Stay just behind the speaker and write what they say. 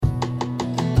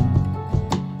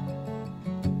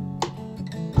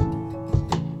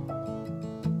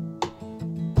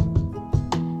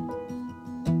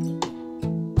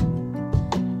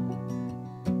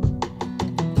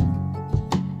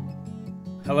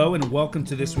Hello and welcome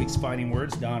to this week's Fighting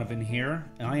Words. Donovan here.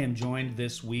 And I am joined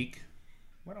this week.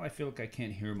 Why do I feel like I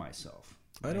can't hear myself?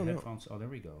 I don't know. Oh, there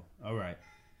we go. All right.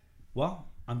 Well,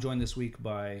 I'm joined this week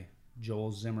by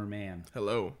Joel Zimmerman.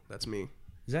 Hello, that's me.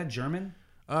 Is that German?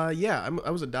 Yeah, I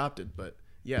was adopted, but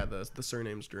yeah, the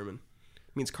surname's German.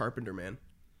 It means carpenter man.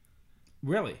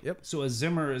 Really? Yep. So a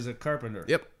Zimmer is a carpenter?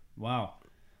 Yep. Wow.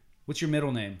 What's your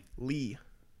middle name? Lee.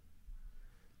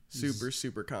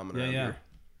 Super common around Yeah. here.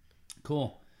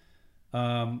 Cool.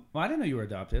 Well, I didn't know you were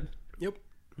adopted. Yep.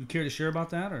 You care to share about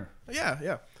that, or?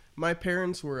 Yeah. My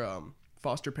parents were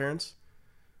foster parents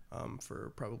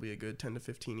for probably a good 10 to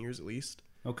 15 years at least.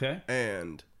 Okay.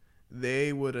 And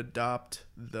they would adopt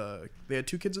they had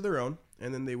two kids of their own,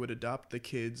 and then they would adopt the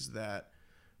kids that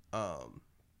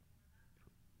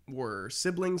were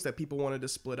siblings that people wanted to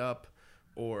split up,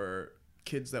 or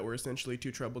kids that were essentially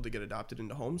too troubled to get adopted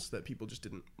into homes that people just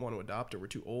didn't want to adopt or were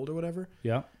too old or whatever.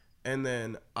 Yeah. And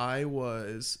then I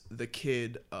was the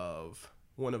kid of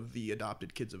one of the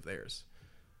adopted kids of theirs.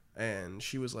 And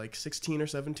she was like 16 or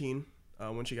 17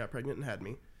 when she got pregnant and had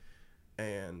me.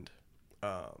 And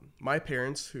my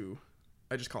parents, who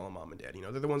I just call them mom and dad,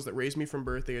 they're the ones that raised me from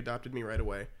birth. They adopted me right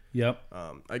away. Yep.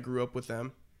 I grew up with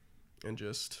them and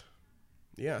just,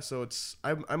 yeah, so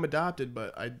I'm adopted,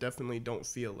 but I definitely don't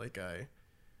feel like I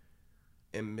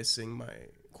am missing my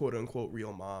quote unquote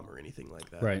real mom or anything like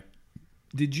that. Right.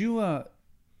 Did you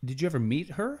ever meet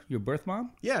her, your birth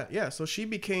mom? Yeah. So she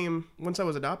became, once I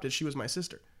was adopted, she was my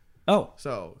sister. Oh.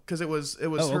 So, because it was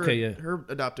her, okay, yeah. her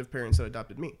adoptive parents that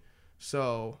adopted me.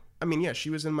 So, I mean, yeah, she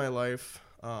was in my life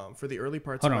for the early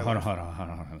parts of my life. Hold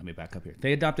on. Let me back up here.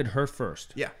 They adopted her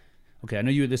first. Yeah. Okay, I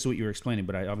know this is what you were explaining,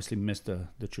 but I obviously missed the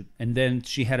and then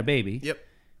she had a baby. Yep.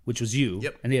 Which was you.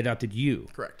 Yep. And they adopted you.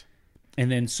 Correct. And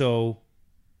then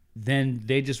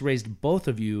they just raised both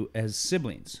of you as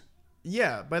siblings.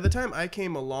 Yeah, by the time I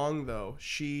came along, though,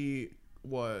 she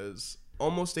was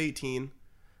almost 18.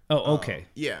 Oh, okay.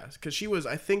 Yeah, because she was,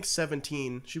 I think,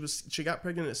 17. She got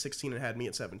pregnant at 16 and had me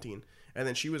at 17, and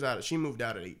then she moved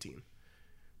out at 18.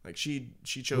 Like she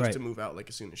chose to move out like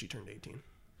as soon as she turned 18.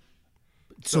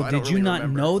 So did you not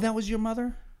know that was your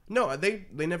mother? No, they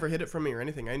never hid it from me or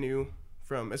anything. I knew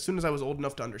from as soon as I was old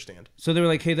enough to understand. So they were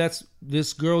like, "Hey, that's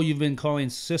this girl you've been calling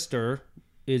sister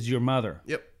is your mother."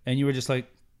 Yep. And you were just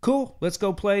like, "Cool, let's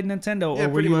go play Nintendo." Yeah, or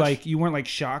were you much. like, you weren't like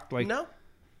shocked, like? No.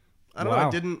 I don't know.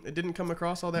 It didn't come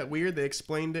across all that weird. They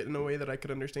explained it in a way that I could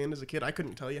understand as a kid. I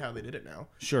couldn't tell you how they did it now.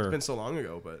 Sure. It's been so long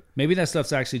ago, but maybe that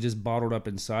stuff's actually just bottled up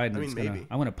inside. And maybe.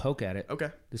 I want to poke at it. Okay.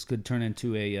 This could turn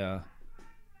into a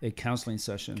counseling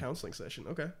session.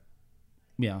 Okay.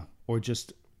 Yeah, or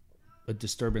just a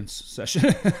disturbance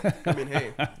session. I mean,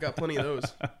 hey, got plenty of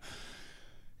those.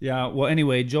 Yeah. Well,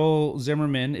 anyway, Joel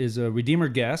Zimmerman is a Redeemer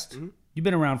guest. Mm-hmm. You've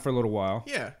been around for a little while.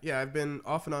 Yeah. I've been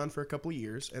off and on for a couple of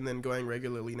years, and then going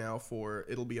regularly now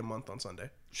it'll be a month on Sunday.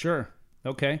 Sure.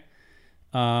 Okay.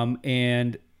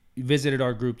 And you visited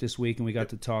our group this week, and we got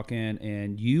to talking,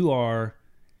 and you are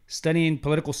studying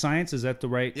political science. Is that the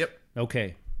right? Yep.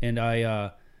 Okay. And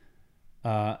I'm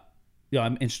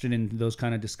interested in those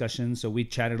kind of discussions. So we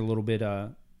chatted a little bit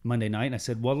Monday night, and I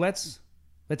said, well, let's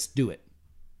do it.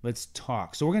 Let's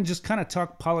talk. So we're going to just kind of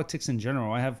talk politics in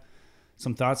general. I have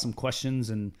some thoughts, some questions,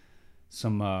 and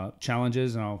some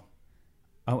challenges, and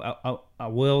I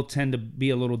will tend to be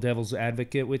a little devil's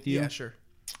advocate with you. Yeah, sure.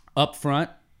 Up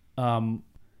front,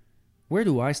 where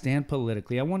do I stand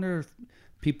politically? I wonder if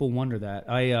people wonder that.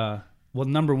 Well,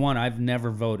 number one, I've never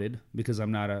voted because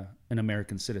I'm not an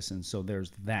American citizen, so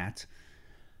there's that.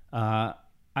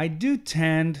 I do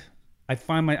tend. I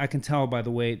can tell by the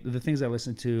way the things I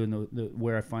listen to and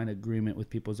where I find agreement with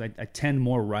people is I tend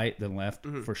more right than left,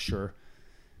 mm-hmm. for sure.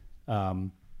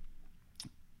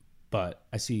 But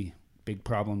I see big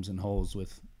problems and holes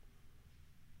with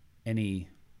any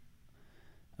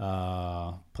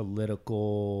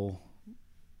political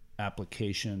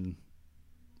application,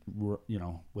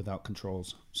 without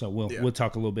controls. So we'll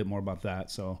talk a little bit more about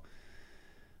that. So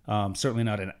certainly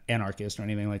not an anarchist or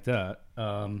anything like that.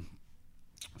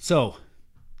 So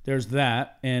there's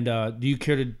that. And do you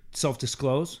care to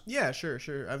self-disclose? Yeah, sure.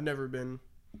 I've never been,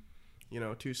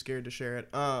 too scared to share it.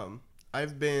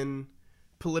 I've been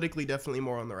politically definitely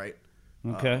more on the right,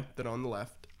 than on the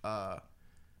left.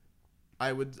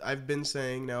 I've been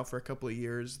saying now for a couple of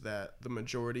years that the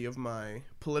majority of my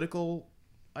political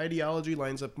ideology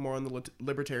lines up more on the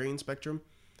libertarian spectrum.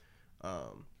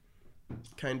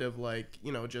 Kind of like,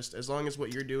 just as long as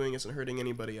what you're doing isn't hurting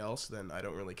anybody else, then I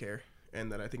don't really care.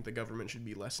 And that I think the government should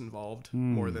be less involved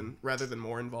rather than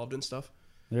more involved in stuff.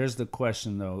 There's the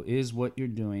question, though. Is what you're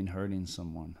doing hurting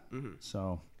someone? Mm-hmm.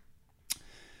 So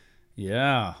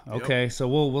Yeah. Okay. So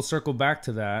we'll circle back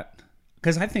to that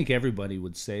because I think everybody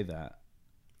would say that.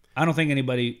 I don't think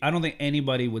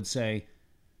anybody would say,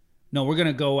 no, we're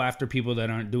gonna go after people that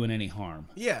aren't doing any harm.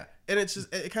 Yeah, and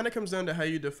it kind of comes down to how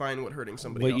you define what hurting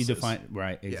somebody else What you is. define,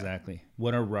 right? Exactly. Yeah.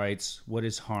 What are rights? What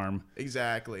is harm?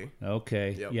 Exactly.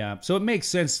 Okay. Yep. Yeah. So it makes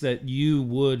sense that you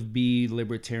would be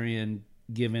libertarian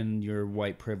given your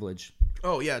white privilege.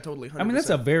 Oh yeah, totally. 100%. I mean, that's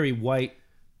a very white,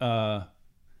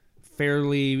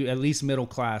 fairly at least middle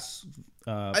class.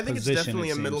 I think it's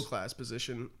definitely a seems. middle class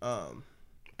position.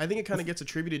 I think it kind of gets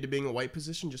attributed to being a white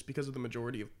position just because of the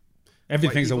majority of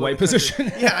everything's a white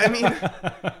position. Yeah, I mean,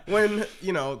 when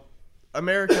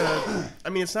America, I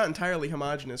mean, it's not entirely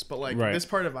homogenous, but like this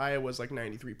part of Iowa is like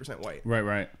 93% white.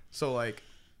 Right. So like,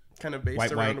 kind of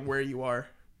based around where you are.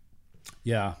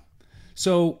 Yeah.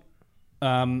 So,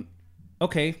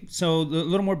 okay. So a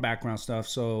little more background stuff.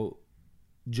 So,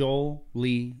 Joel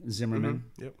Lee Zimmerman.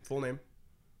 Mm-hmm. Yep. Full name.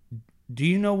 Do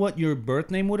you know what your birth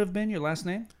name would have been? Your last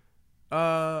name?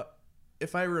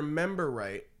 If I remember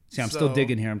right. See, I'm still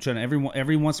digging here. I'm trying to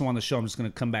every once in a while on the show. I'm just going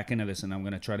to come back into this and I'm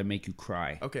going to try to make you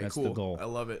cry. Okay, that's cool. the goal. I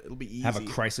love it. It'll be easy. Have a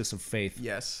crisis of faith.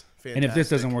 Yes, fantastic. And if this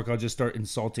doesn't work, I'll just start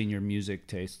insulting your music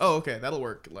taste. Oh, okay, that'll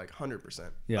work like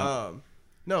 100%. Yeah.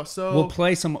 No, so we'll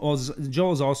play some. Well,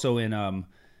 Joel's also in. I'm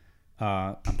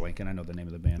blanking. I know the name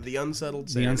of the band. The Unsettled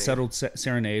Serenade. The Unsettled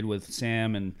Serenade with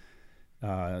Sam and.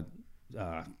 I'm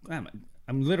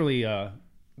literally.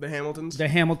 The Hamiltons. The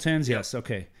Hamiltons. Yep. Yes.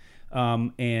 Okay.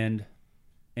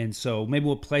 And so maybe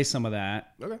we'll play some of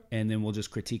that. Okay. And then we'll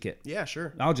just critique it. Yeah,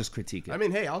 sure. I'll just critique it. I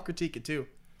mean, hey, I'll critique it too.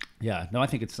 Yeah. No, I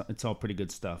think it's all pretty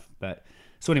good stuff. But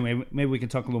so anyway, maybe we can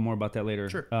talk a little more about that later.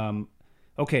 Sure.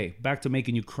 Okay, back to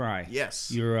making you cry.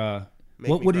 Yes. Your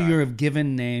what would your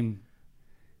given name?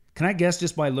 Can I guess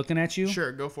just by looking at you?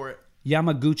 Sure, go for it.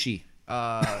 Yamaguchi.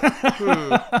 Now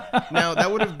that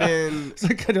would have been.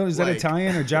 Is that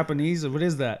Italian or Japanese or what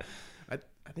is that? I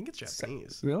think it's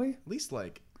Japanese. Really? At least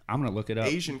like. I'm gonna look it up.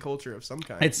 Asian culture of some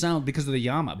kind. It sounds because of the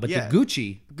Yama, but the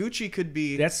Gucci. Gucci could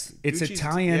be. It's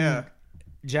Italian.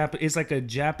 Yeah. It's like a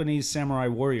Japanese samurai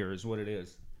warrior is what it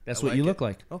is. That's what you look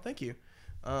like. Oh, thank you.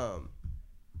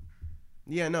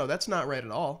 Yeah, no, that's not right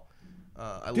at all.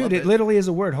 Dude, it literally is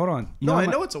a word. Hold on. No, I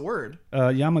know it's a word.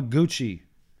 Yamaguchi.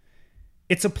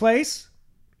 It's a place.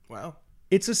 Wow.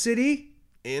 It's a city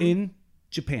in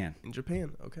Japan. In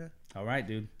Japan, okay. All right,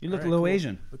 dude. You look a little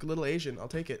Asian. Look a little Asian. I'll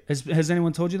take it. Has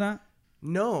anyone told you that?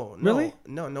 No. Really?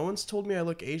 No one's told me I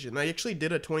look Asian. I actually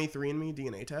did a 23andMe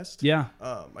DNA test. Yeah.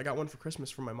 I got one for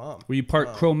Christmas from my mom. Were you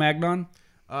part Cro-Magnon?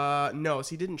 No, so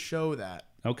he didn't show that.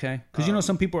 Okay. Because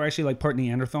some people are actually like part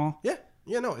Neanderthal. Yeah.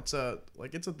 Yeah, no, it's a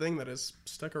thing that is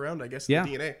stuck around, I guess, in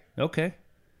the DNA. Okay.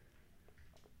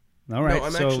 All right. No,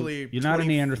 I'm so actually you're not a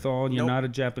Neanderthal. You're not a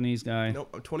Japanese guy. Nope.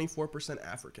 I'm 24%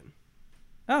 African.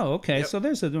 Oh, okay. Yep. So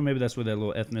maybe that's where that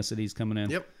little ethnicity's coming in.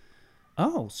 Yep.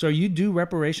 Oh, so you do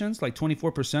reparations, like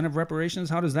 24% of reparations?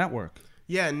 How does that work?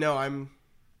 Yeah, no, I'm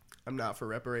not for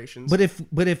reparations. But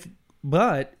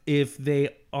if they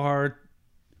are,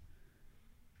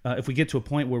 if we get to a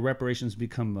point where reparations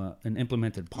become an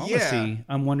implemented policy,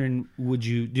 I'm wondering,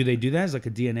 do they do that as like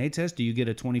a DNA test? Do you get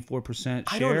a 24%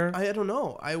 share? I don't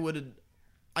know.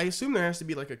 I assume there has to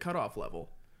be like a cutoff level.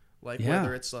 Like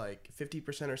whether it's like 50%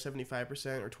 or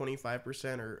 75% or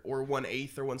 25% or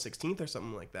 1/8 or 1/16 or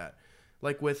something like that.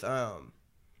 Like with I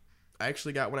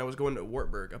actually got, when I was going to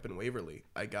Wartburg up in Waverly,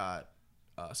 I got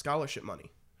scholarship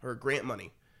money or grant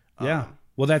money. Yeah.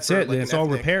 Well, that's it. Like it's all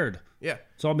repaired. Yeah.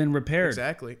 It's all been repaired.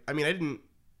 Exactly. I mean,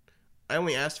 I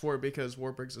only asked for it because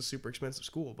Wartburg's a super expensive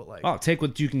school, but like. Oh, take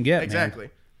what you can get. Exactly.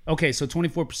 Man. Okay, so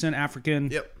 24%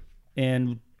 African. Yep.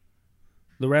 And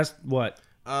the rest, what?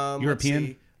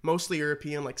 European? Mostly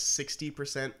European, like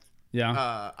 60%.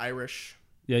 Yeah. Irish.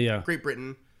 Yeah. Great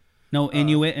Britain. No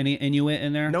Inuit? Any Inuit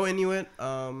in there? No Inuit.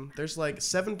 There's like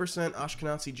 7%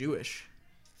 Ashkenazi Jewish.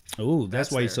 Oh,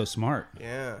 that's why you're so smart.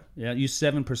 Yeah. Yeah, you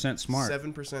 7% smart.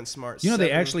 7% smart. You know,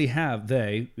 they actually have,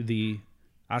 the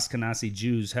Ashkenazi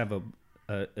Jews have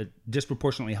a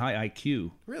disproportionately high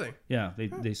IQ. Really? Yeah.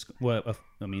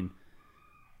 I mean,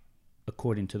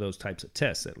 according to those types of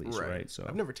tests, at least, right? So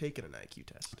I've never taken an IQ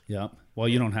test. Yeah. Well,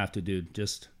 you don't have to, dude.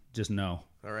 Just know.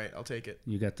 All right, I'll take it.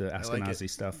 You got the Ashkenazi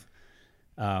stuff.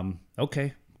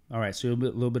 Okay. All right. So a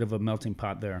little bit of a melting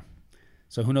pot there.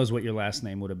 So who knows what your last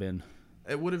name would have been?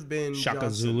 It would have been Shaka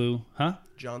Johnson. Zulu, huh?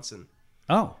 Johnson.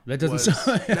 Oh, that doesn't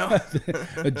sound.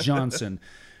 No. Johnson.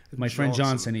 My friend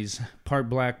Johnson. He's part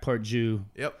black, part Jew.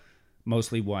 Yep.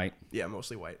 Mostly white. Yeah,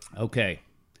 mostly white. Okay.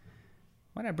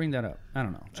 Why did I bring that up? I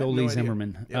don't know. Joel Lee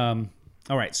Zimmerman. Yep.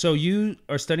 All right. So you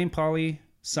are studying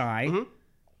poli-sci. Mm-hmm.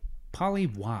 Poli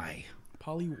why?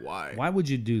 Polly, why? Why would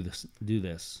you do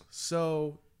this?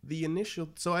 So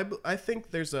I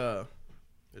think there's kind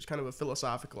of a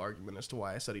philosophical argument as to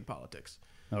why I studied politics.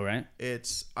 All right.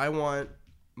 It's I want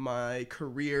my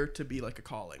career to be like a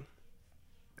calling,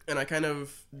 and I kind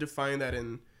of define that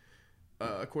in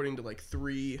according to like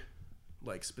 3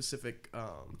 like specific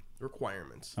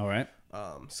requirements. All right.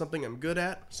 Something I'm good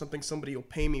at, something somebody will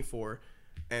pay me for,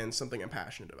 and something I'm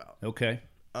passionate about. Okay.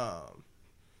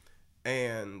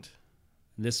 And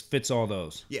this fits all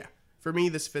those. yeah, for me,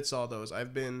 this fits all those. I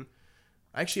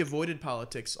actually avoided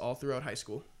politics all throughout high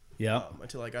school. Yeah.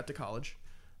 Until I got to college.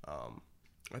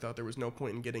 I thought there was no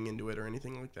point in getting into it or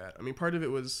anything like that. I mean, part of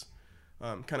it was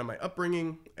kind of my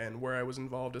upbringing and where I was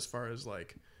involved as far as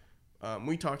like,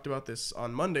 we talked about this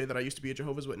on Monday that I used to be a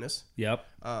Jehovah's Witness. Yep.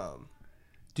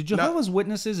 Do Jehovah's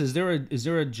Witnesses, is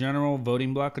there a general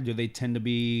voting block, or do they tend to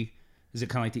be, is it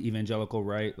kind of like the evangelical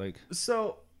right? Like,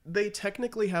 so they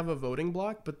technically have a voting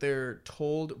block, but they're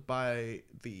told by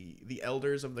the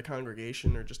elders of the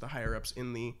congregation or just the higher ups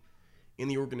in the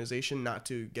organization not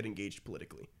to get engaged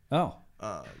politically. Oh.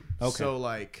 Okay. So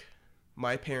like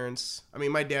my parents, I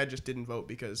mean, my dad just didn't vote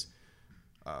because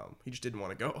he just didn't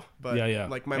want to go. But yeah.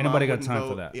 like my Anybody mom got time vote,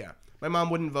 for that? Yeah, my mom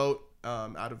wouldn't vote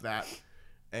out of that,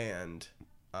 and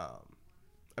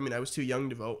I mean, I was too young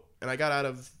to vote, and I got out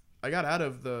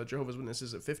of the Jehovah's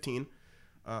Witnesses at 15,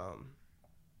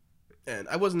 and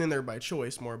I wasn't in there by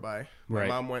choice, more by my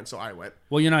mom went, so I went.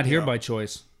 Well, you're not here by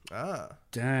choice. Ah,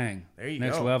 dang. there you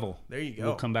Next go. level. There you go.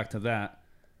 We'll come back to that.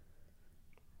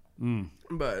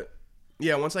 But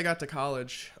yeah, once I got to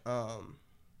college,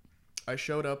 I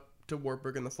showed up to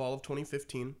Wartburg in the fall of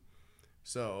 2015.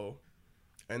 So,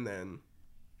 and then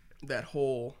that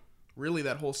whole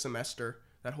semester,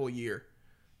 that whole year,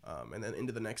 and then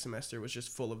into the next semester was just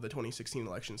full of the 2016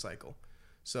 election cycle.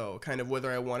 So kind of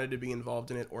whether I wanted to be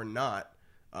involved in it or not,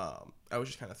 I was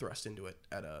just kind of thrust into it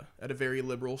at a very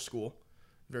liberal school,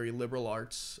 very liberal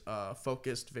arts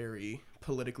focused, very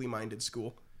politically minded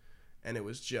school. And it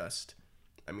was just,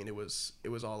 I mean, it was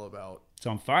all about... It's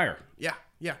on fire. Yeah.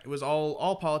 It was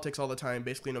all politics all the time,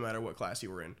 basically no matter what class you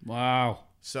were in. Wow.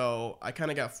 So I kind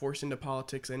of got forced into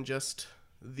politics, and just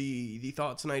the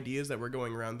thoughts and ideas that were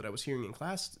going around that I was hearing in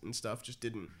class and stuff just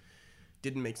didn't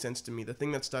make sense to me. The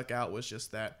thing that stuck out was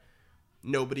just that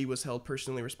nobody was held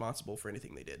personally responsible for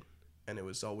anything they did. And it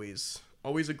was always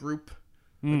a group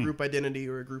identity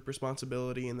or a group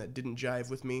responsibility, and that didn't jive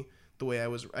with me the way I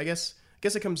was. I guess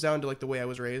it comes down to like the way I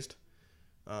was raised.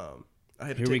 I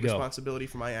had to take responsibility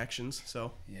for my actions.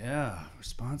 So yeah,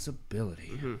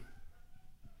 responsibility. Mm-hmm.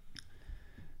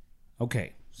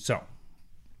 Okay, so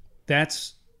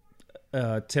that's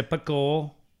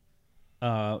typical,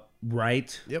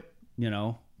 right? Yep.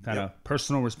 Kind of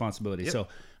personal responsibility. Yep. So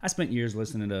I spent years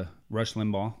listening to Rush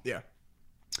Limbaugh. Yeah.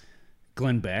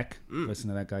 Glenn Beck. Listen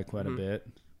to that guy quite a bit.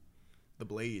 The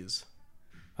Blaze.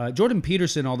 Jordan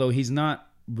Peterson, although he's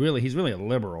really a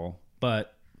liberal,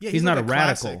 but he's not like a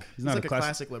radical. Classic. He's like a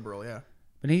classic liberal, yeah.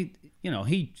 But he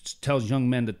tells young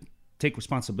men to take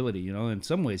responsibility. In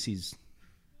some ways he's,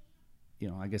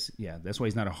 I guess, that's why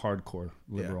he's not a hardcore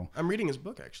liberal. Yeah. I'm reading his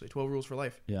book actually, 12 Rules for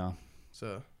Life. Yeah.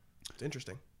 So it's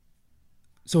interesting.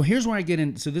 So here's where I get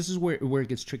in. So this is where it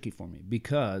gets tricky for me,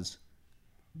 because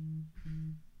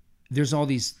there's all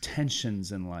these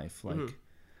tensions in life. Like,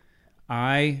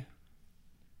 I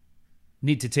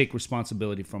need to take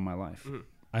responsibility for my life.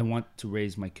 I want to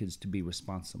raise my kids to be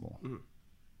responsible.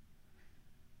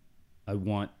 I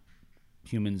want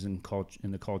humans in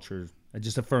the culture. I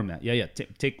just affirm that. Yeah.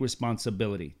 Take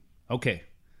responsibility. Okay.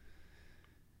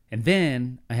 And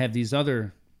then I have these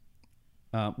other,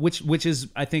 which is,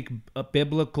 I think, a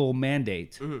biblical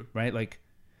mandate, right? Like,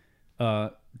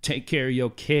 take care of your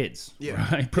kids,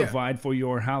 right? Provide for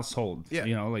your household. Yeah.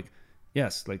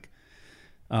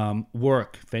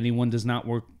 Work. If anyone does not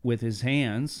work with his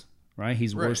hands, right,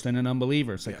 he's worse than an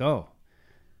unbeliever. It's like, oh.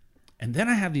 And then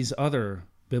I have these other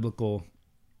biblical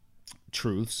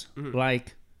truths,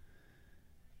 like,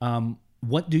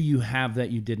 what do you have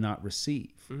that you did not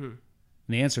receive? And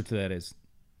the answer to that is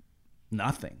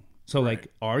nothing. So,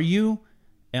 like,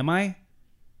 am I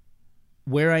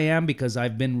where I am because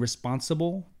I've been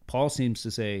responsible? Paul seems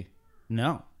to say,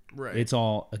 no. Right. It's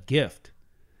all a gift.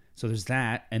 So there's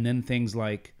that. And then things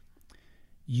like,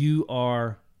 you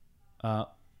are,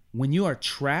 when you are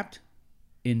trapped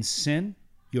in sin,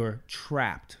 you're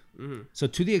trapped. So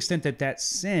to the extent that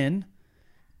sin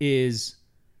is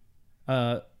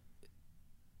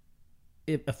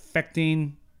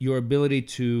affecting your ability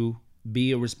to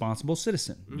be a responsible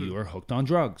citizen, you are hooked on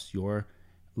drugs, you're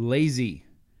lazy,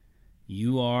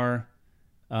 you are,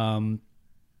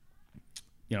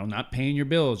 not paying your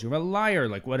bills. You're a liar,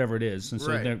 like whatever it is. And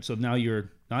so, Right. so now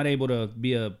you're not able to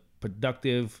be a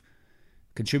productive,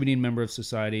 contributing member of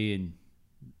society,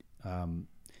 and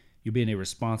you're being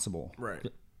irresponsible. Right.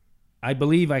 I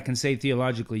believe I can say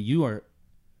theologically, you are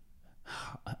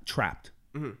trapped.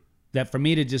 Mm-hmm. That for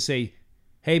me to just say,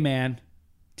 hey, man,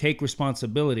 take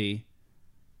responsibility,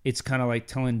 it's kind of like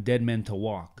telling dead men to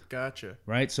walk. Gotcha.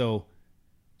 Right? So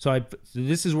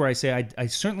this is where I say I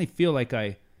certainly feel like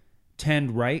I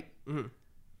tend right, Mm-hmm.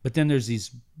 but then there's these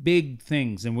big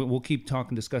things, and we'll keep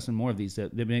discussing more of these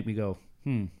that make me go,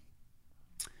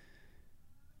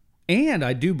 And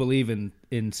I do believe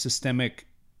in systemic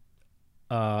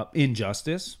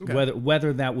injustice, Okay.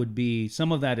 whether that would be,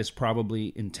 some of that is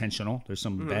probably intentional. There's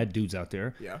some bad dudes out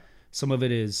there. Yeah. Some of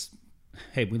it is,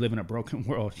 hey, we live in a broken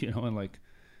world, and like,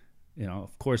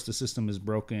 of course the system is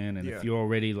broken, and if you're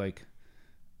already like,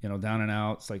 down and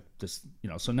out, it's like this,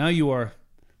 so now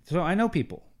so I know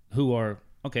people who are,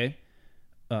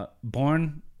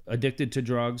 born addicted to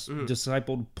drugs,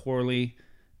 discipled poorly,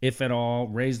 if at all,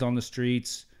 raised on the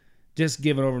streets, just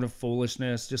given over to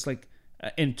foolishness, just like,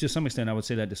 and to some extent, I would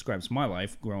say that describes my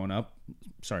life growing up.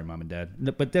 Sorry, mom and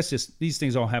dad, but that's just, these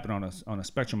things all happen on a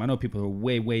spectrum. I know people who are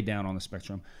way, way down on the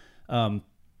spectrum, and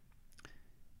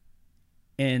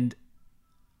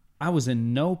I was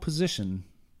in no position.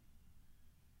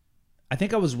 I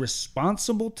think I was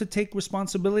responsible to take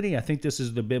responsibility. I think this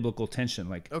is the biblical tension.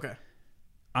 Like, Okay.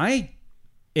 I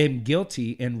am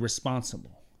guilty and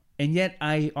responsible, and yet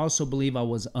I also believe I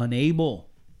was unable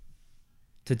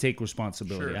to take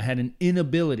responsibility. Sure. I had an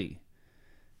inability.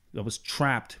 I was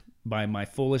trapped by my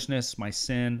foolishness, my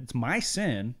sin. It's my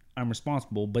sin. I'm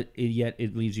responsible, but yet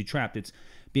it leaves you trapped. It's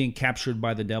being captured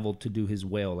by the devil to do his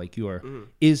will. Like you are,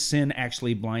 is sin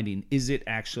actually blinding? Is it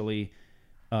actually,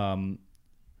 I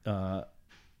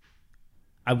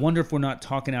wonder if we're not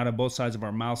talking out of both sides of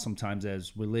our mouth sometimes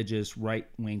as religious,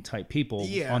 right-wing type people.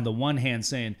 Yeah. On the one hand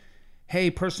saying,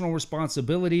 hey, personal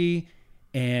responsibility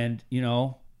and,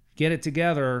 get it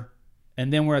together.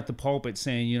 And then we're at the pulpit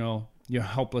saying, you're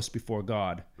helpless before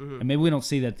God. And maybe we don't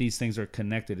see that these things are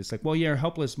connected. It's like, well, you're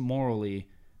helpless morally,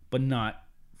 but not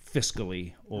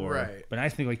fiscally. Right. But I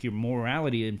think like your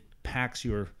morality impacts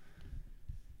your,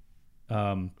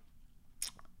 those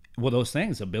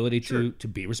things, ability to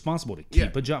be responsible, to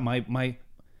keep a job.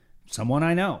 Someone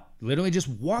I know literally just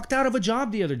walked out of a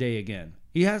job the other day again.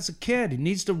 He has a kid. He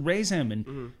needs to raise him.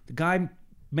 And the guy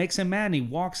makes him mad and he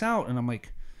walks out. And I'm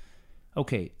like,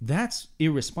 okay, that's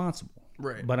irresponsible.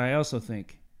 Right. But I also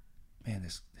think, man,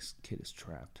 this kid is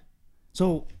trapped.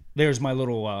 So there's my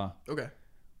little, Okay.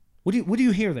 what do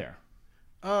you hear there?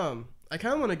 I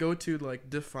kind of want to go to like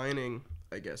defining,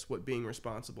 I guess, what being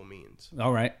responsible means.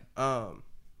 All right.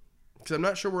 Because I'm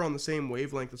not sure we're on the same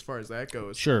wavelength as far as that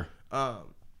goes. Sure. I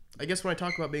guess when I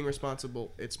talk about being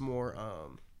responsible, it's more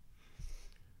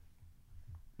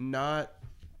not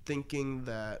thinking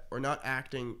that, or not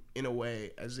acting in a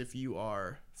way as if you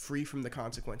are free from the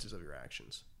consequences of your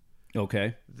actions.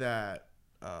 Okay. That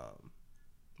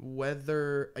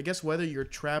whether you're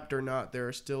trapped or not, there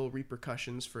are still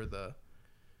repercussions for the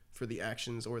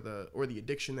actions or the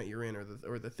addiction that you're in,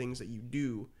 or the things that you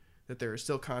do, that there are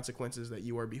still consequences that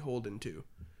you are beholden to.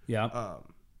 Yeah.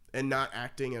 And not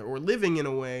acting or living in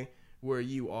a way where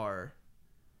you are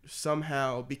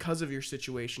somehow, because of your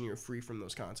situation, you're free from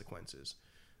those consequences.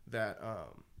 That,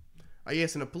 I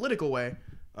guess in a political way,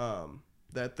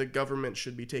 that the government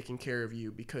should be taking care of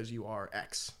you because you are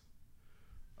X.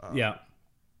 Yeah.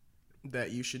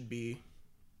 That you should be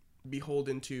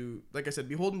beholden to, like I said,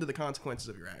 beholden to the consequences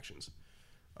of your actions,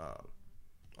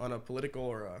 on a political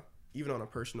or even on a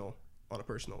personal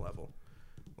level.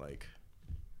 Like,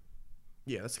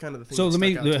 yeah, that's kind of the thing. So that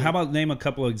stuck out to how me. about name a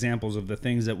couple of examples of the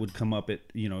things that would come up at,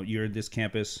 you're at this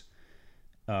campus,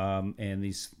 and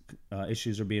these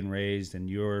issues are being raised, and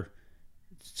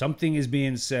something is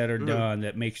being said or done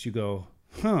that makes you go,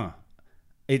 huh.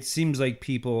 It seems like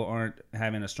people aren't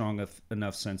having a strong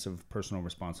enough sense of personal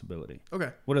responsibility. Okay.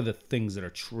 What are the things that are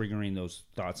triggering those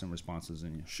thoughts and responses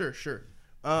in you? Sure.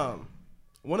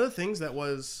 One of the things that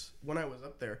was, when I was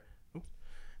up there,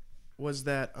 was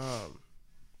that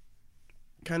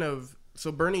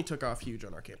so Bernie took off huge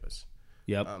on our campus.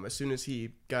 Yep. As soon as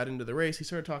he got into the race, he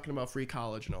started talking about free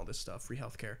college and all this stuff, free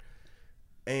healthcare.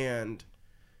 And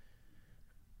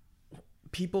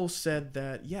people said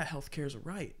that, yeah, healthcare is a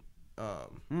right.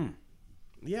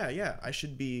 Yeah, I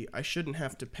shouldn't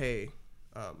have to pay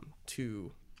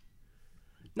to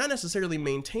not necessarily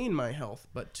maintain my health,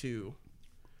 but to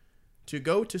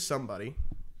go to somebody,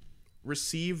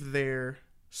 receive their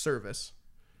service,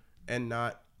 and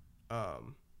not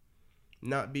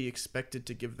not be expected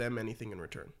to give them anything in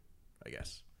return, I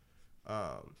guess.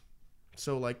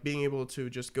 So like being able to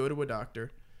just go to a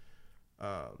doctor,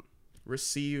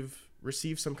 receive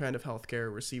some kind of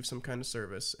healthcare, receive some kind of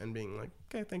service, and being like,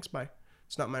 okay, thanks, bye.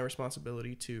 It's not my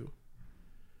responsibility to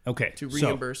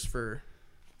reimburse for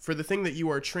the thing that you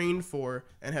are trained for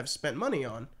and have spent money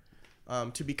on,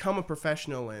 to become a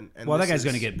professional. And well, that guy's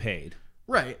going to get paid.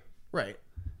 Right.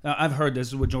 I've heard this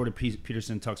is what Jordan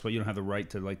Peterson talks about. You don't have the right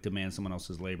to like demand someone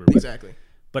else's labor. Exactly.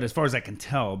 But as far as I can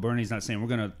tell, Bernie's not saying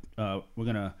we're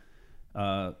gonna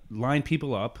line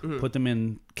people up, put them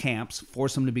in camps,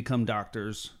 force them to become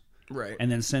doctors, right,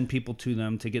 and then send people to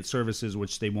them to get services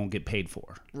which they won't get paid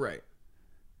for. Right.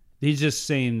 He's just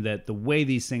saying that the way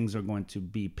these things are going to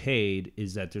be paid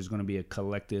is that there's going to be a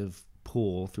collective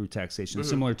pool through taxation,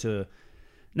 similar to.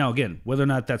 Now, again, whether or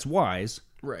not that's wise,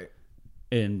 right,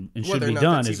 and should be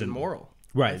done is moral,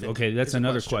 right? Okay, that's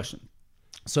another question.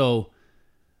 So.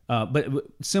 But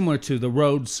similar to the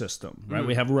road system, right?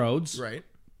 We have roads. Right.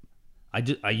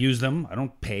 I use them. I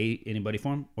don't pay anybody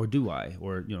for them, or do I?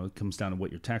 Or it comes down to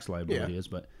what your tax liability is.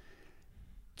 But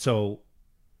so,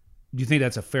 do you think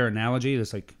that's a fair analogy?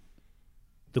 That's like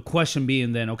the question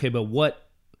being then, okay, but what?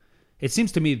 It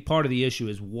seems to me part of the issue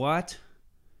is what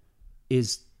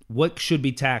should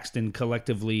be taxed and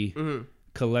collectively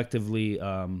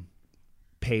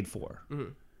paid for,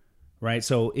 right?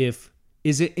 So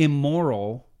is it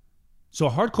immoral? So a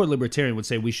hardcore libertarian would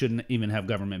say we shouldn't even have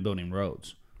government building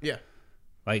roads. Yeah.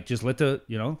 Like just let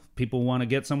people want to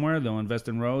get somewhere, they'll invest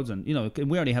in roads, and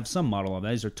we already have some model of that.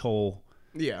 These are toll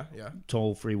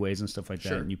freeways and stuff like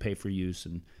that, and you pay for use.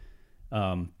 And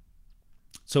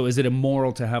so is it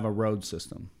immoral to have a road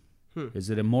system? Is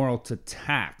it immoral to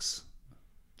tax?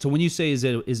 So when you say is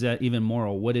that even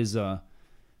moral, what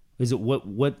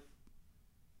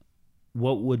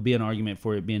would be an argument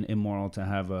for it being immoral to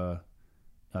have a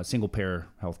single payer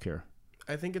healthcare?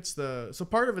 I think so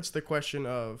part of it's the question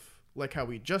of like how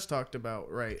we just talked about,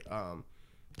 right?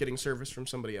 Getting service from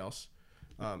somebody else,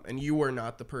 and you are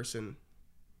not the person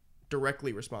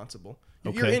directly responsible.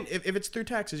 Okay. If it's through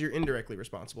taxes, you're indirectly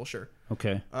responsible, sure.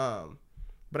 Okay.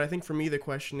 But I think for me the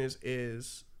question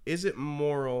is it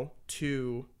moral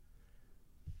to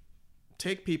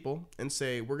take people and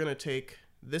say we're gonna take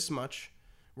this much,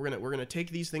 we're gonna take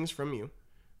these things from you,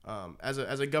 as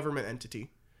a government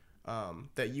entity,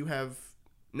 that you have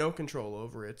no control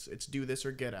over. It's do this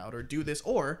or get out, or do this,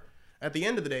 or at the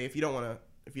end of the day, if you don't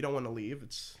want to leave,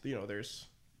 it's there's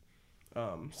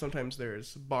sometimes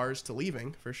there's bars to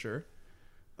leaving for sure.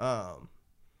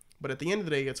 But at the end of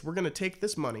the day, we're gonna take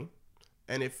this money,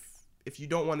 and if you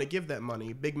don't want to give that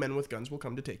money, big men with guns will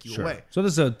come to take you away. So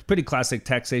this is a pretty classic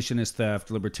taxation is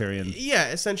theft, libertarian. Yeah,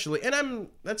 essentially. And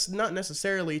that's not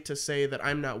necessarily to say that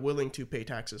I'm not willing to pay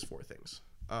taxes for things.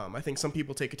 I think some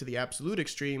people take it to the absolute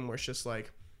extreme where it's just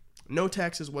like no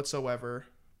taxes whatsoever.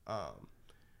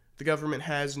 The government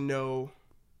has no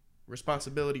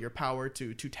responsibility or power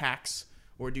to tax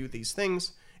or do these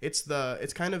things. It's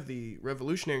kind of the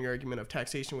revolutionary argument of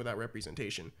taxation without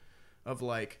representation, of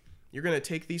like, you're going to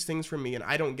take these things from me and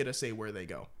I don't get to say where they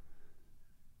go.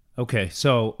 Okay.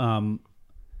 So, well,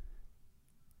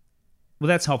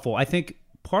 that's helpful. I think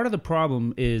part of the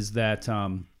problem is that,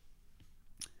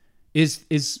 is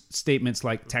statements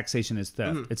like taxation is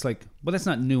theft. Mm-hmm. It's like, well, that's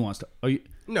not nuanced.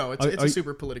 No, it's a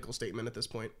super political statement at this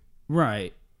point.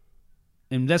 Right.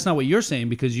 And that's not what you're saying,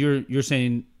 because you're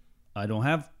saying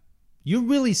you're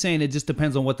really saying it just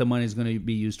depends on what the money is going to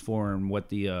be used for and what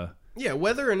the, yeah,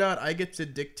 whether or not I get to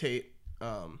dictate,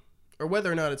 or whether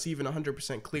or not it's even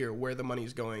 100% clear where the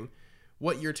money's going,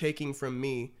 what you're taking from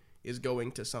me is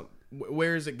going to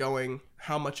where is it going,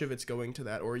 how much of it's going to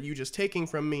that, or are you just taking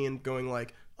from me and going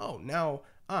like, oh, now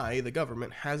the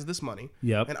government, has this money,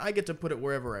 and I get to put it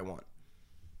wherever I want,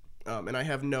 and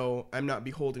I'm not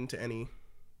beholden to any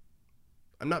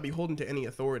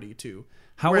authority to.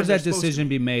 How would that decision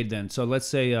be made then? So let's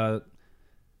say,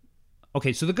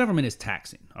 okay, so the government is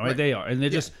taxing, all right? They are, and they're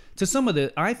just to some of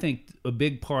the. I think a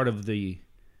big part of the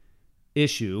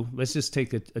issue. Let's just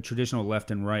take a traditional left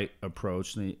and right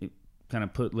approach, and kind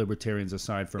of put libertarians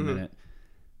aside for a minute,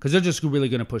 because they're just really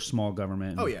going to push small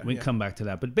government. We can come back to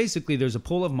that, but basically, there's a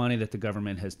pool of money that the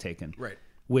government has taken, right?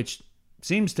 Which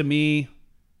seems to me,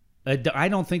 I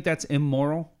don't think that's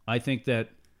immoral. I think that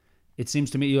it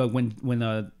seems to me when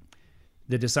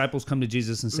the disciples come to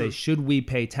Jesus and say, "Should we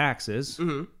pay taxes?"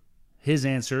 His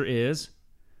answer is,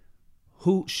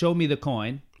 show me the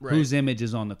coin, whose image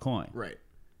is on the coin. Right.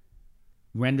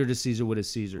 Render to Caesar what is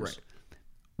Caesar's. Right.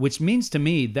 Which means to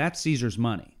me, that's Caesar's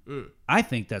money. I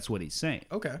think that's what he's saying.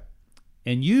 Okay.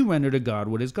 And you render to God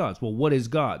what is God's. Well, what is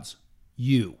God's?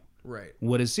 You. Right.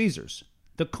 What is Caesar's?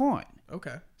 The coin.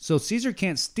 Okay. So Caesar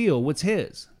can't steal what's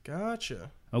his.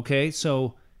 Gotcha. Okay,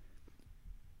 so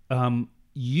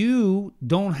you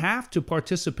don't have to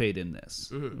participate in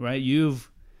this, right? You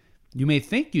may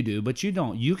think you do, but you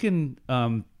don't. You can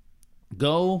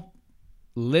go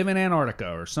live in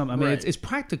Antarctica or something. I mean, Right. it's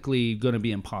practically going to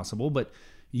be impossible, but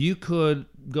you could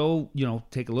go,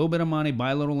 take a little bit of money,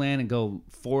 buy a little land, and go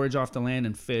forage off the land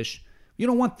and fish. You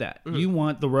don't want that. You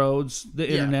want the roads, the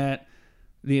internet,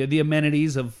 the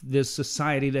amenities of this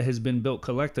society that has been built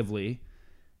collectively.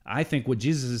 I think what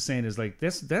Jesus is saying is like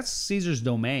that's Caesar's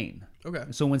domain. Okay.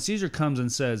 So when Caesar comes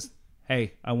and says,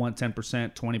 "Hey, I want 10%,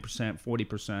 20%,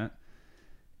 40%,"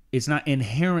 it's not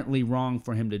inherently wrong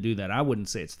for him to do that. I wouldn't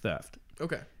say it's theft.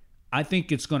 Okay. I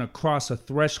think it's going to cross a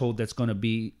threshold that's going to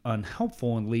be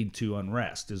unhelpful and lead to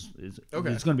unrest.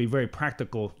 Okay. It's going to be very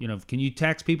practical. Can you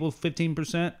tax people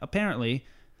 15%? Apparently.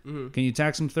 Can you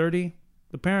tax them 30%?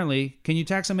 Apparently. Can you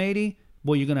tax them 80%?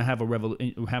 Well, you're going to have a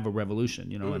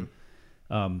revolution.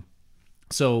 And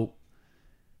so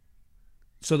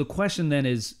the question then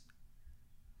is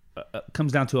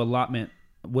comes down to allotment.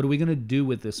 What are we going to do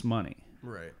with this money?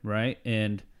 Right.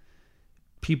 And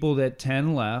people that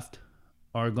tend left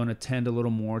are going to tend a little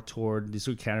more toward, these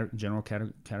are general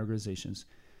categorizations,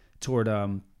 toward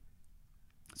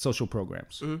social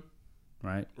programs,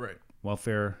 right? Right.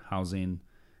 Welfare, housing,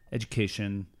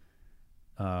 education,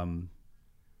 healthcare,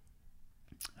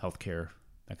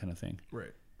 that kind of thing.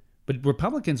 Right. But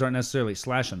Republicans aren't necessarily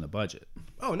slashing the budget.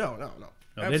 Oh, no.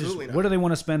 Absolutely not. What do they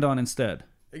want to spend on instead?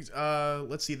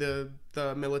 Let's see, the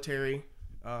military,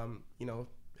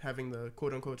 having the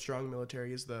quote-unquote strong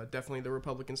military is definitely the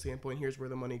Republican standpoint. Here's where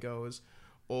the money goes.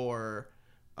 Or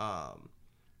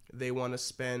they want to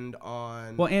spend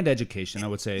on... Well, and education, I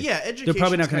would say. Yeah, education. They're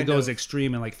probably not going to go as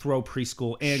extreme and throw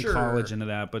preschool and college into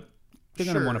that, but they're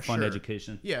going to want to fund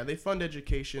education. Yeah, they fund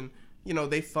education.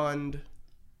 They fund...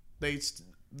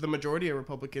 The majority of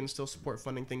Republicans still support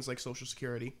funding things like Social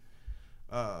Security.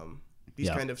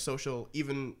 These kind of social...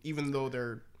 Even though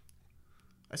they're...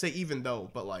 I say even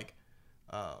though, but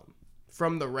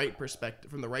from the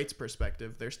right's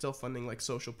perspective, they're still funding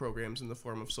social programs in the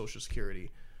form of Social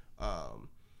Security.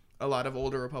 A lot of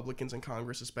older Republicans in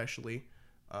Congress, especially,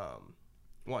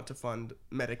 want to fund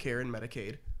Medicare and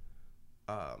Medicaid,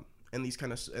 and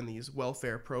these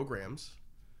welfare programs.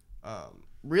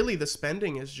 Really, the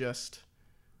spending is just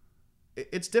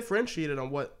it's differentiated on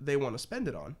what they want to spend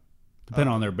it on.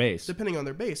 Depending on their base. Depending on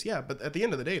their base, yeah. But at the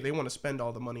end of the day, they want to spend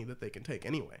all the money that they can take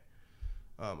anyway.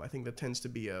 I think that tends to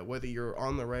be whether you're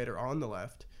on the right or on the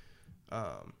left,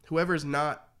 whoever's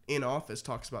not in office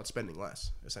talks about spending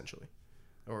less, essentially,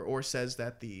 or says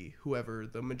that whoever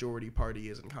the majority party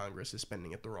is in Congress is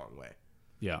spending it the wrong way.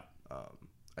 Yeah.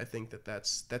 I think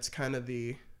that's kind of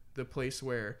the place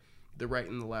where the right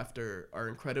and the left are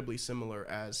incredibly similar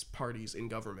as parties in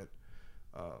government,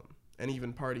 and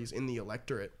even parties in the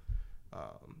electorate.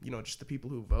 Just the people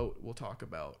who vote will talk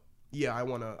about, yeah,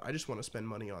 I just want to spend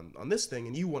money on this thing,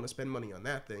 and you want to spend money on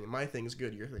that thing, and my thing's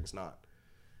good, your thing's not.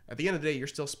 At the end of the day, you're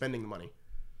still spending the money.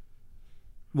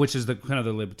 Which is the kind of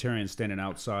the libertarians standing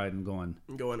outside and going,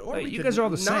 or hey, you guys are all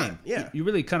the same. Yeah. You're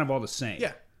really kind of all the same.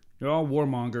 Yeah. You're all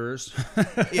warmongers.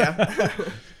 Yeah.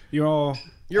 You're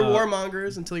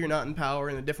warmongers until you're not in power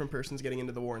and a different person's getting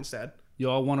into the war instead. You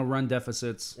all want to run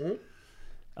deficits.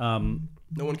 Mm-hmm.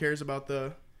 No one cares about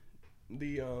the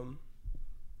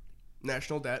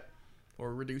national debt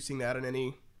or reducing that in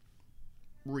any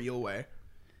real way.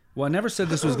 Well, I never said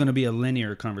this was going to be a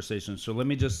linear conversation, so let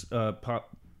me just pop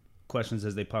questions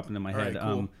as they pop into my head. Right,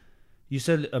 cool. You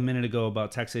said a minute ago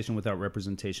about taxation without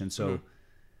representation. So,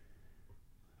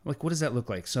 what does that look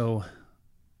like? So,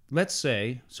 let's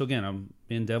say, again, I'm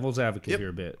being devil's advocate here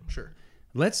a bit. Sure.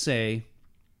 Let's say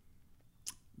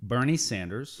Bernie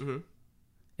Sanders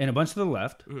and a bunch of the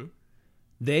left,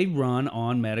 they run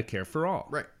on Medicare for all.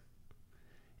 Right.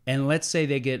 And let's say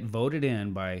they get voted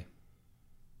in by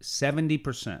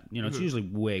 70%. It's usually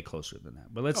way closer than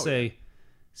that. But let's say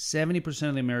 70%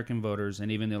 of the American voters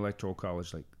and even the Electoral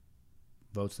College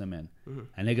votes them in.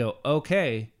 And they go,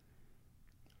 okay,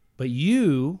 but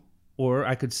you, or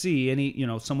I could see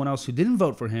someone else who didn't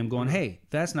vote for him going, hey,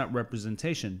 that's not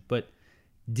representation. But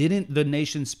didn't the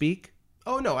nation speak?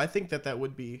 Oh, no, I think that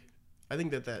would be, I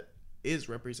think that is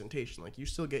representation. You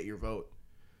still get your vote.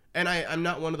 And I'm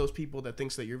not one of those people that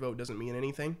thinks that your vote doesn't mean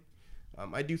anything.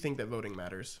 I do think that voting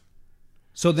matters.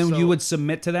 So then you would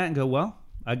submit to that and go, well,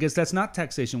 I guess that's not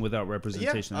taxation without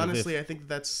representation. Yeah, honestly, I think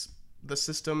that's the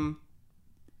system,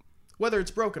 whether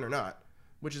it's broken or not,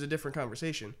 which is a different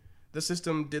conversation. The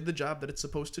system did the job that it's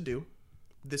supposed to do.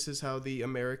 This is how the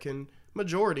American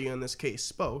majority in this case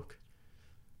spoke,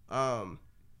 I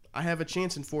have a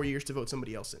chance in 4 years to vote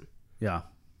somebody else in. Yeah.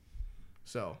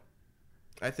 So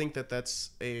I think I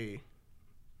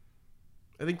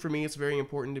think for me it's very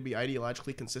important to be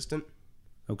ideologically consistent.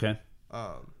 Okay.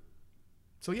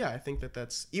 So yeah, I think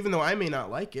that's, even though I may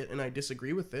not like it and I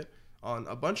disagree with it on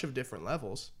a bunch of different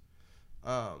levels.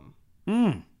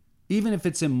 Even if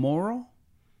it's immoral?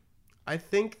 I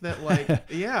think that, like,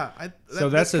 yeah. So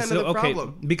that's kind of the okay,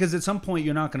 problem. because at some point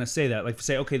you're not going to say that. Like,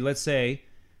 say, okay, let's say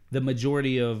the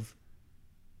majority of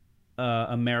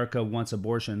America wants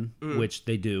abortion, which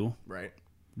they do. Right.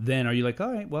 Then are you like,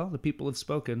 all right, well, the people have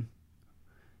spoken.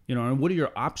 You know, and what are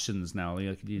your options now?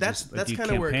 Like, That's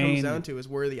kind of where it comes down to, is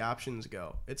where the options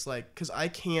go. It's like, because I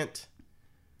can't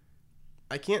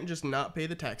just not pay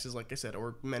the taxes, like I said,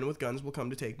 or men with guns will come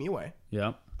to take me away.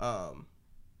 Yeah.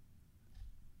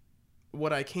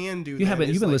 What I can do.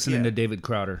 You've been listening to David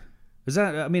Crowder. Is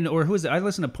that, I mean, or who is it? I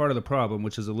listen to Part of the Problem,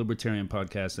 which is a libertarian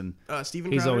podcast, and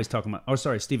Steven he's Crowder? always talking about. Oh,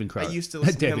 sorry, Steven Crowder. I used to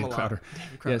listen to him a lot. Crowder.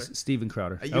 David Crowder. Yes, Steven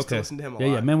Crowder. I used to listen to him a lot.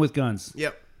 Yeah, men with guns.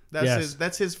 Yep.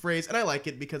 That's his phrase, and I like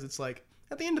it because it's like,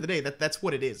 at the end of the day, that's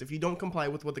what it is. If you don't comply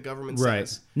with what the government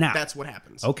says, now, that's what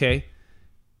happens. Okay,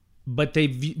 but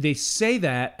they say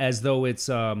that as though it's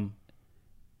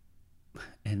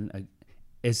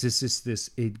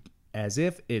as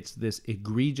if it's this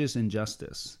egregious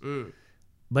injustice.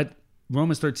 But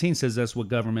Romans 13 says that's what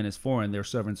government is for, and they're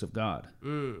servants of God,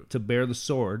 to bear the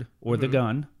sword or the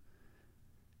gun,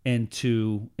 and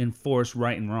to enforce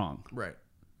right and wrong. Right.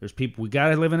 There's people, we got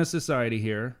to live in a society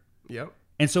here. Yep.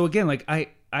 And so again, like I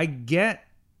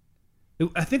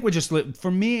think we're just,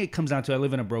 for me, it comes down to, I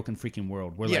live in a broken freaking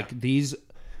world where like there's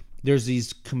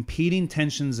these competing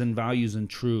tensions and values and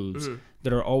truths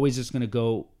that are always just going to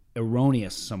go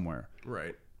erroneous somewhere.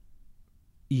 Right.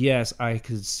 Yes, I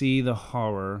could see the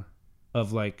horror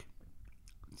of, like,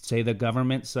 say the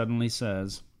government suddenly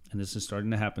says, and this is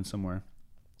starting to happen somewhere,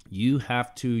 you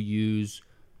have to use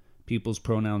people's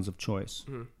pronouns of choice.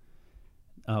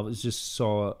 I just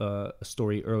saw a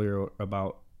story earlier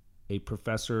about a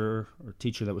professor or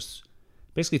teacher that was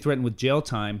basically threatened with jail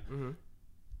time.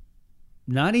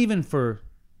 Not even for,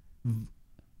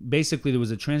 basically there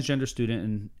was a transgender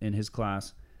student in his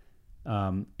class,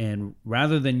 and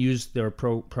rather than use their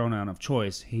pronoun of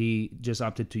choice, he just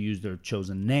opted to use their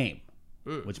chosen name,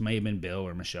 which may have been Bill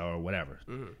or Michelle or whatever.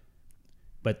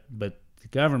 But the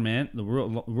government, the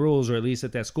rules, or at least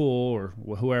at that school or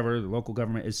whoever, the local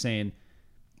government, is saying,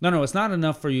 no, it's not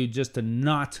enough for you just to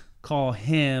not call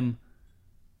him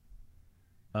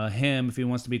if he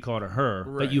wants to be called a her,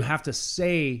 but you have to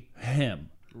say him.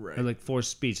 Right. Or like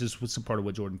forced speech. This was some part of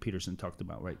what Jordan Peterson talked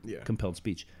about, right? Yeah. Compelled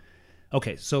speech.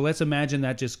 Okay, so let's imagine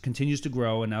that just continues to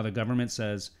grow, and now the government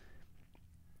says,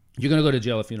 you're going to go to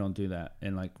jail if you don't do that.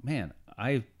 And like, man,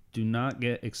 I do not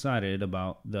get excited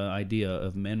about the idea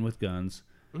of men with guns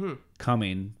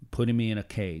coming, putting me in a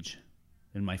cage,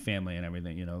 and my family and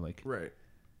everything, you know, like. Right.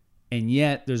 And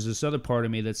yet there's this other part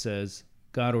of me that says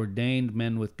God ordained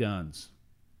men with guns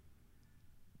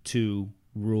to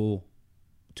rule,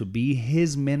 to be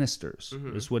his ministers.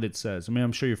 Is what it says. I mean,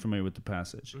 I'm sure you're familiar with the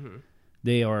passage.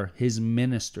 They are his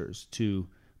ministers to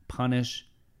punish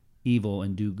evil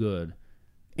and do good.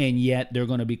 And yet they're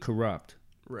going to be corrupt.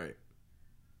 Right.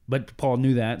 But Paul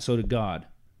knew that, so did God.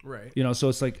 Right. You know, so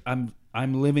it's like I'm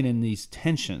living in these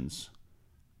tensions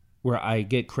where I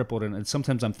get crippled, and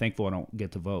sometimes I'm thankful I don't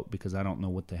get to vote because I don't know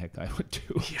what the heck I would do.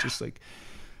 Yeah. Just like,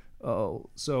 oh,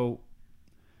 so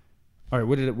all right,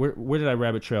 where did I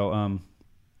rabbit trail?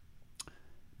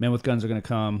 Men with guns are going to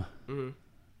come,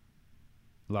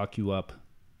 lock you up.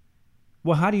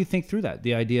 Well, how do you think through that?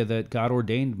 The idea that God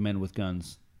ordained men with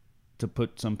guns to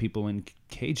put some people in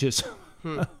cages.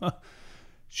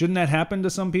 Shouldn't that happen to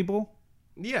some people?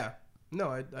 Yeah. No,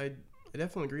 I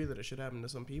definitely agree that it should happen to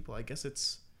some people. I guess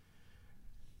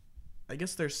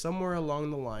there's somewhere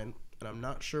along the line, and I'm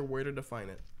not sure where to define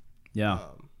it. Yeah.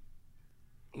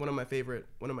 One of my favorite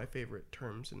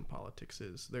terms in politics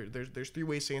is there's three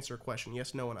ways to answer a question: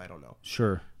 yes, no, and I don't know.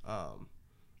 Sure.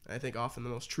 I think often the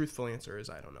most truthful answer is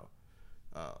I don't know.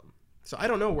 So I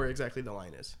don't know where exactly the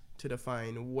line is to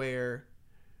define where.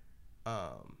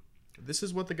 This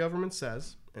is what the government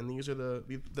says, and these are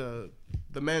the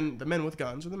men with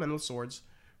guns or the men with swords,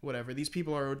 whatever. These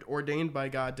people are ordained by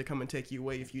God to come and take you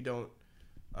away if you don't,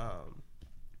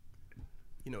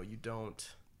 you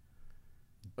don't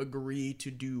agree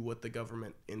to do what the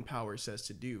government in power says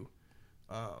to do.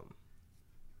 I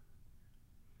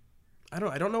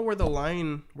don't know where the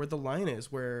line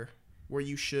is where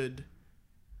you should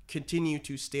continue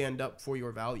to stand up for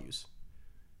your values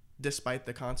despite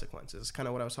the consequences. Kind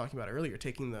of what I was talking about earlier,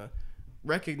 taking the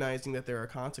recognizing that there are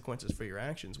consequences for your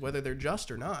actions, whether they're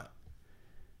just or not.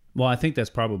 Well, I think that's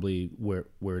probably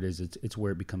where it is. It's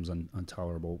where it becomes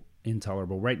intolerable.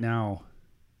 Right now,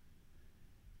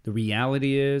 the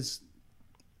reality is,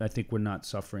 I think we're not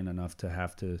suffering enough to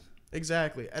have to.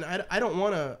 Exactly, and I don't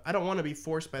want to be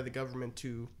forced by the government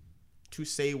to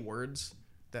say words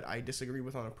that I disagree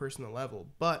with on a personal level,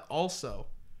 but also,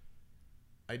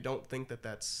 I don't think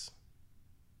that's.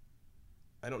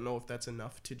 I don't know if that's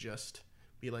enough to just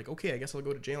be like, okay, I guess I'll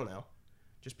go to jail now,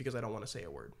 just because I don't want to say a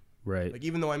word. Right. Like,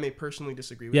 even though I may personally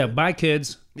disagree with it. Yeah, bye,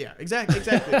 kids. Yeah, exactly.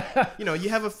 You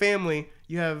have a family.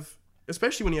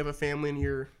 Especially when you have a family and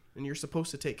you're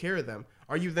supposed to take care of them.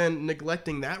 Are you then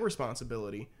neglecting that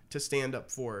responsibility to stand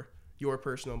up for your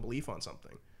personal belief on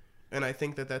something? And I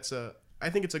think it's a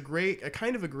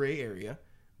kind of a gray area,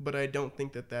 but I don't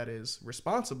think that is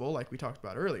responsible, like we talked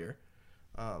about earlier.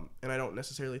 And I don't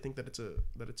necessarily think that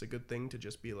it's a good thing to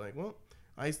just be like, well,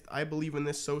 I believe in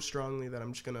this so strongly that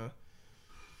I'm just gonna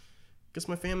guess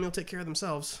my family will take care of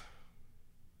themselves.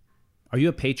 Are you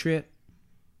a patriot?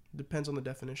 Depends on the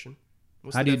definition.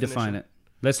 How do you define it?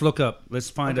 Let's look up. Let's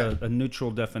find a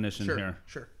neutral definition here.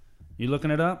 Sure. You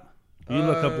looking it up? You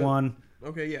look up one.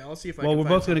 Okay, yeah, I'll see if I Well, can we're find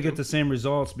both going to something. get the same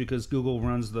results because Google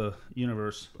runs the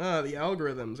universe. The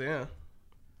algorithms, yeah.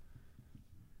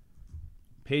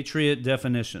 Patriot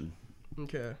definition.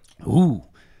 Okay. Ooh.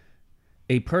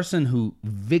 A person who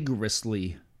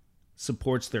vigorously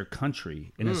supports their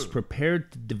country and is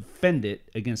prepared to defend it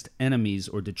against enemies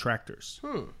or detractors.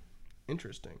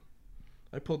 Interesting.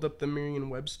 I pulled up the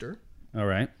Merriam-Webster, All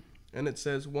right. and it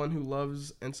says one who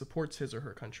loves and supports his or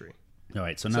her country. All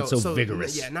right. So not so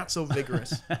vigorous. Yeah, not so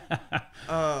vigorous.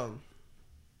 So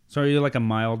are you like a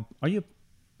mild? Are you?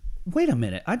 Wait a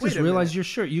minute. I just realized your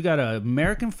shirt. You got an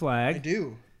American flag. I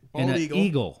do. And an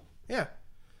eagle. Yeah.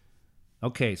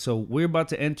 Okay, so we're about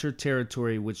to enter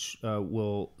territory which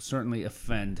will certainly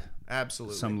offend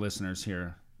Absolutely some listeners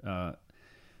here.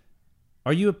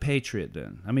 Are you a patriot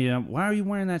then? I mean, why are you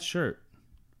wearing that shirt?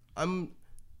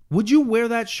 Would you wear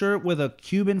that shirt with a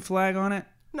Cuban flag on it?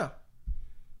 No.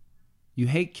 You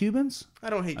hate Cubans? I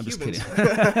don't hate Cubans. Just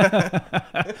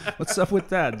kidding. What's up with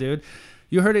that, dude?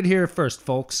 You heard it here first,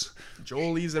 folks.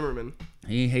 Joel E. Zimmerman.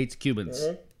 He hates Cubans.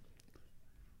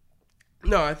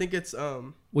 No, I think it's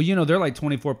Well, they're like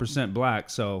 24% black,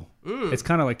 so it's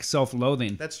kind of like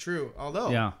self-loathing. That's true. Although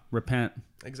Yeah, repent.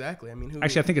 Exactly. I mean,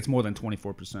 Actually, I think it's more than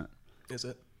 24%. Is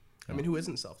it? I mean, who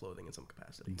isn't self-loathing in some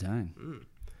capacity? Dang.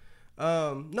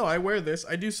 No, I wear this.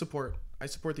 I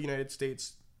support the United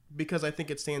States because I think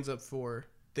it stands up for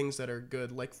things that are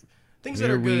good, like things that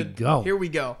are good. Here we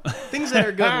go. Things that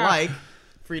are good, like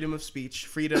freedom of speech,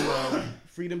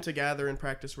 freedom to gather and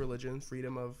practice religion,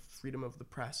 freedom of the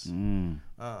press.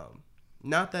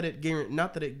 Not that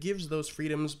it gives those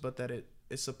freedoms, but that it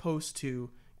is supposed to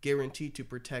guarantee to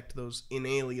protect those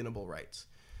inalienable rights.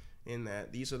 In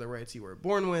that these are the rights you were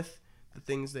born with, the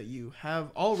things that you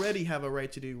already have a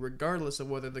right to do, regardless of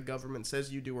whether the government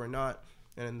says you do or not.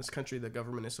 And in this country, the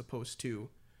government is supposed to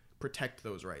protect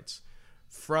those rights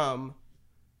from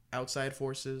outside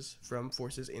forces, from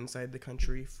forces inside the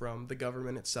country, from the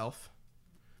government itself.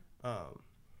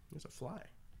 There's a fly.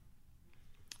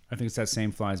 I think it's that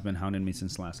same fly has been hounding me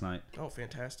since last night. Oh,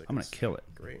 fantastic. I'm going to kill it.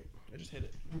 Great. I just hit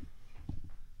it.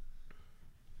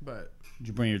 But Did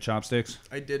you bring your chopsticks?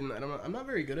 I didn't. I'm not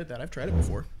very good at that. I've tried it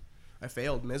before. I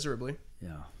failed miserably. Yeah.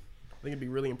 I think it'd be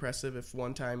really impressive if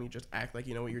one time you just act like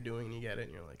you know what you're doing and you get it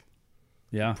and you're like,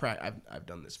 yeah. I've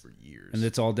done this for years. And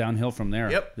it's all downhill from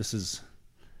there. Yep. This is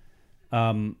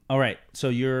all right. So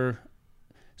you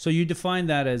define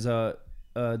that as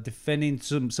defending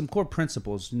some core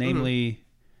principles, namely,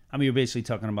 I mean, you're basically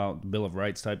talking about the Bill of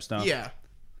Rights type stuff. Yeah.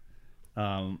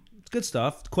 It's good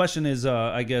stuff. The question is,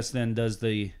 I guess then does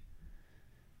the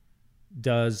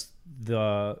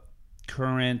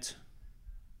current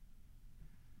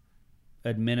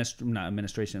not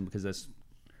administration, because that's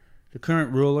the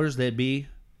current rulers that be,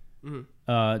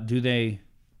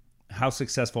 how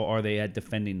successful are they at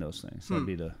defending those things?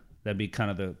 That'd be kind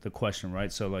of the question,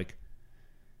 right? So like,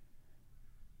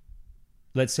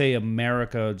 let's say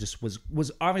America just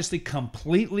was obviously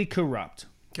completely corrupt,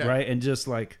 right? And just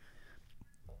like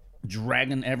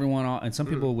dragging everyone off. And some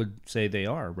people would say they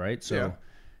are, right? So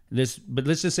but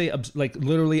let's just say like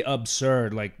literally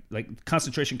absurd, like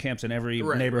concentration camps in every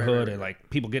neighborhood, and like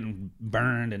people getting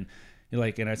burned, and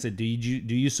like, and I said, do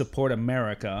you support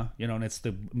America? And it's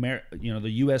the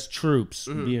U.S. troops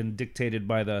being dictated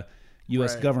by the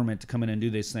U.S. government to come in and do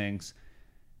these things.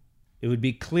 It would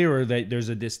be clearer that there's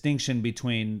a distinction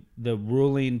between the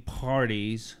ruling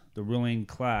parties, the ruling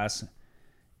class,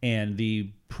 and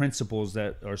the principles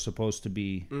that are supposed to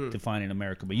be defining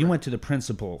America. But you went to the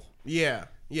principle. Yeah.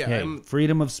 Hey,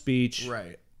 freedom of speech,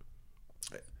 Right.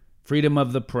 freedom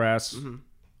of the press,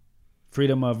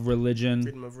 freedom of religion.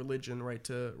 Freedom of religion, right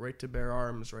to bear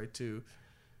arms, right to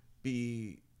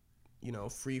be,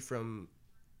 free from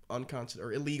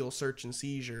or illegal search and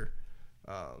seizure.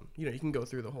 You can go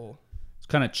through the whole. It's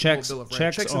kind of checks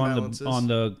Checks on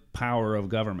the power of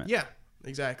government. Yeah,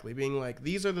 exactly. Being like,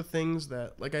 these are the things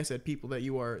that, like I said, people that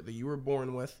you were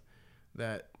born with,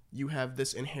 that you have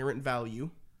this inherent value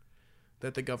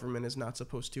that the government is not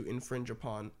supposed to infringe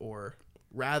upon, or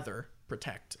rather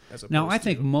protect. Now, I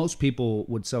think most people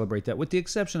would celebrate that, with the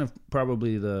exception of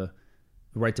probably the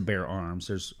right to bear arms.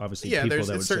 There's obviously people that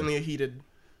would it's certainly a heated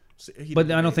but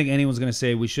debate. I don't think anyone's going to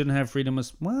say we shouldn't have freedom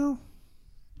of. Well,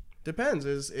 depends.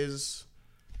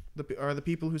 Are the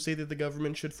people who say that the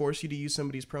government should force you to use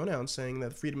somebody's pronouns saying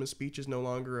that freedom of speech is no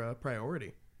longer a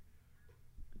priority?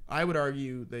 I would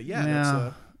argue that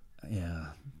yeah.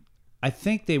 I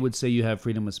think they would say you have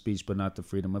freedom of speech, but not the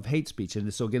freedom of hate speech.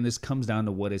 And so again, this comes down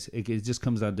to it just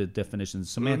comes down to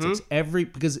definitions, semantics.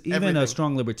 Because even Everything. a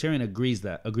strong libertarian agrees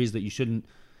that you shouldn't.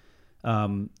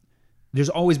 There's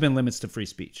always been limits to free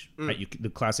speech. Right?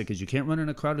 The classic is you can't run in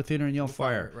a crowded theater and yell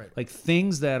fire. Right. Like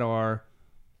things that are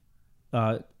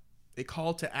a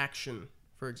call to action,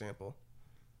 for example.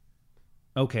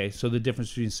 Okay, so the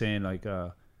difference between saying like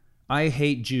I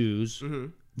hate Jews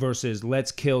versus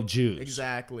let's kill Jews.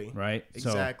 Exactly. Right?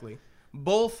 Exactly.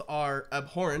 Both are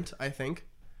abhorrent, I think,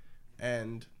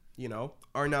 and,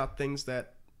 are not things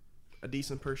that a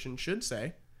decent person should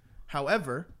say.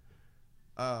 However,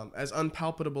 as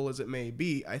unpalpable as it may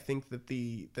be, I think that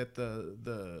the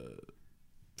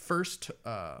first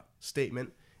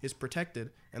statement is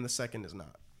protected and the second is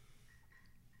not.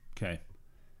 Okay.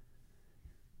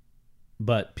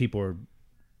 But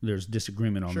there's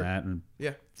disagreement on that, and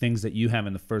things that you have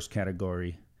in the first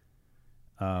category,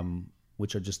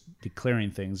 which are just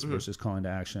declaring things versus calling to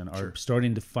action, are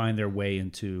starting to find their way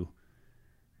into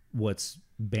what's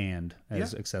banned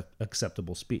as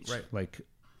acceptable speech. Right. Like,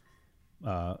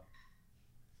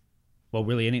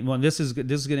 really, this is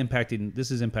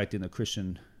impacting the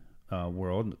Christian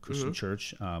world, the Christian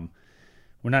church.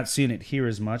 We're not seeing it here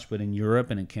as much, but in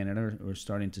Europe and in Canada, we're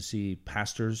starting to see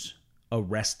pastors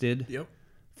arrested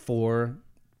for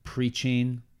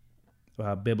preaching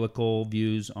biblical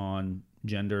views on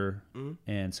gender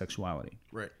and sexuality.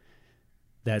 Right.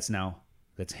 That's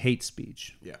hate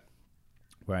speech. Yeah.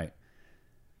 Right.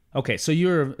 Okay, so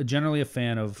you're generally a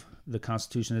fan of the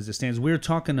Constitution as it stands. We were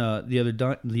talking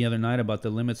the other night about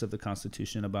the limits of the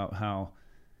Constitution, about how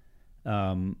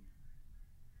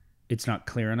it's not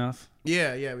clear enough.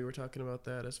 Yeah, we were talking about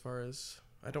that. As far as,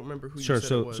 I don't remember who you said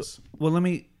it was.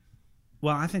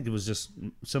 I think it was just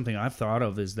something I've thought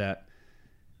of, is that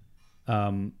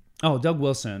Doug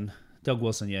Wilson,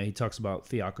 he talks about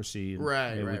theocracy.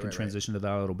 And we can transition to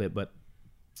that a little bit, but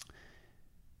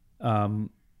I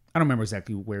don't remember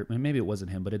exactly where. Maybe it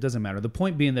wasn't him, but it doesn't matter. The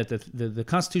point being that the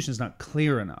Constitution is not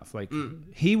clear enough. Like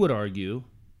he would argue,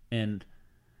 and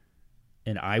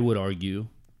I would argue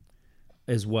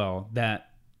as well,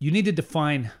 that you need to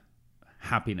define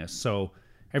happiness. So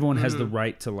everyone has the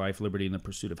right to life, liberty, and the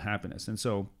pursuit of happiness. And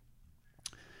so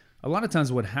a lot of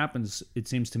times what happens, it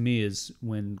seems to me, is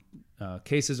when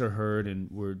cases are heard and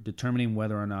we're determining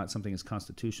whether or not something is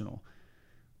constitutional,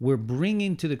 we're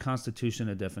bringing to the Constitution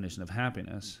a definition of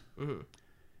happiness,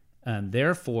 and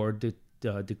therefore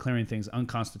declaring things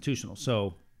unconstitutional.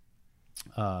 So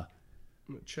I'm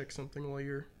going to check something while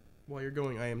you're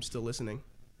going. I am still listening.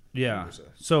 Yeah.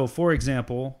 So, for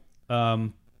example,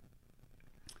 what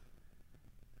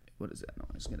is that? No,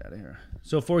 let's get out of here.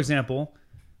 So, for example,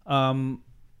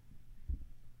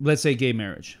 let's say gay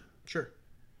marriage. Sure.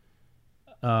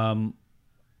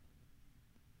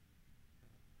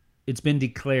 It's been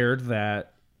declared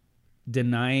that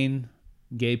denying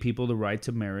gay people the right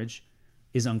to marriage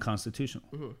is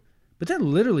unconstitutional. But that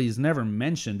literally is never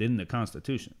mentioned in the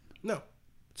Constitution. No.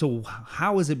 So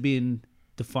how is it being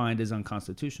defined as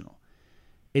unconstitutional?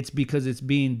 It's because it's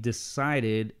being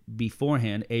decided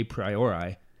beforehand, a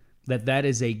priori, that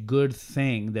is a good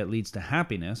thing that leads to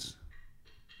happiness.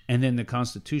 And then the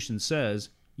Constitution says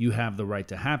you have the right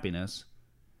to happiness.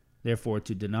 Therefore,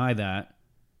 to deny that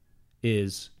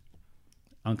is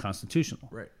unconstitutional.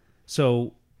 Right.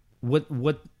 So what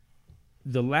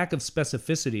the lack of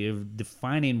specificity of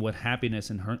defining what happiness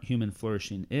and human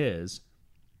flourishing is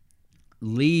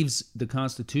leaves the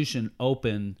Constitution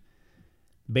open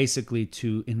basically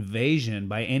to invasion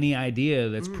by any idea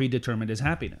that's predetermined as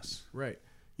happiness. Right.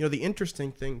 The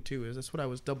interesting thing too is, that's what I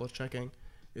was double checking,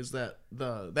 is that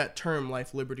that term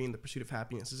life, liberty, and the pursuit of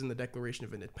happiness is in the Declaration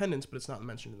of Independence, but it's not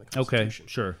mentioned in the Constitution.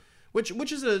 Okay, sure.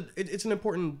 Which is it's an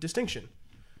important distinction,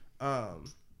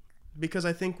 because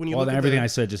I think when you Well, look then at everything I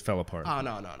said just fell apart.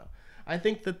 no. I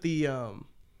think that the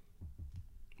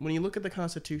when you look at the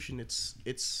Constitution,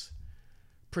 it's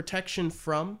protection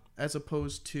from as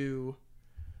opposed to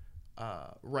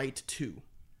right to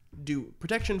do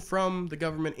protection from the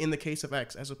government in the case of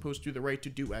X as opposed to the right to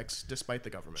do X despite the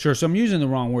government. Sure. So I'm using the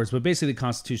wrong words, but basically the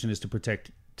Constitution is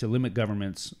to limit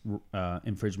government's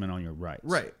infringement on your rights.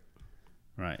 Right.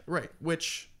 Right.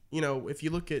 Which, if you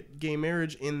look at gay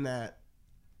marriage in that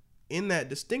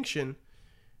distinction,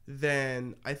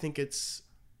 then I think it's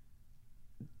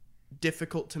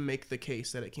difficult to make the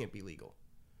case that it can't be legal.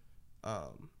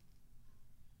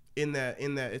 In that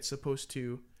it's supposed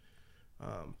to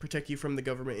protect you from the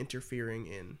government interfering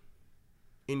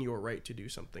in your right to do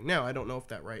something. Now, I don't know if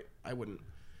that right. I wouldn't.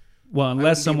 Well,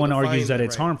 unless someone argues that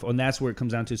it's harmful, and that's where it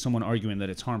comes down to someone arguing that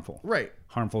it's harmful. Right.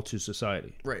 Harmful to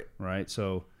society. Right.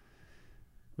 So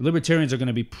libertarians are going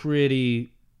to be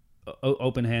pretty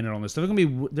open-handed on this. I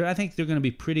think they're going to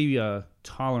be pretty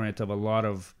tolerant of a lot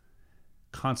of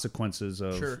consequences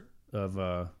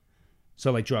of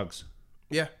so like drugs.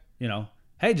 Yeah.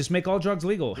 Hey, just make all drugs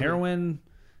legal. Heroin,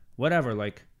 whatever.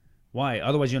 Like, why?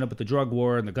 Otherwise, you end up with the drug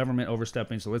war and the government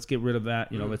overstepping. So let's get rid of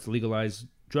that. Let's legalize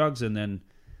drugs, and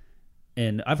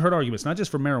I've heard arguments not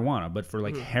just for marijuana, but for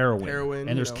like heroin.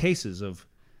 And there's cases of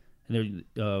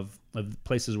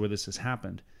places where this has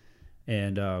happened,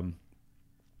 and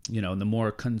the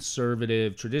more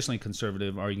traditionally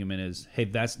conservative argument is, hey,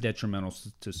 that's detrimental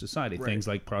to society. Right. Things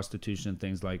like prostitution,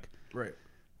 things like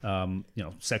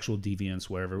sexual deviance,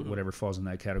 whatever falls in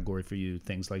that category for you,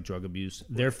 things like drug abuse.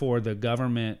 Right. Therefore, the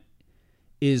government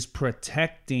is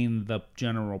protecting the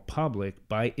general public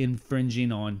by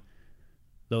infringing on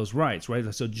those rights,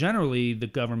 right? So generally, the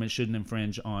government shouldn't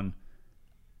infringe on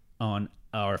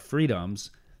our freedoms,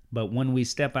 but when we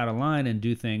step out of line and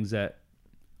do things that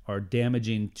are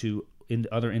damaging to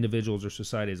other individuals or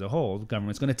society as a whole, the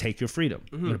government's going to take your freedom.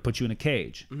 They're going to put you in a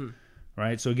cage.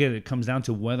 Right? So again, it comes down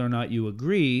to whether or not you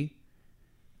agree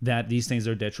that these things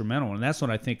are detrimental. And that's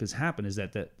what I think has happened, is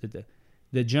that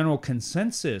the general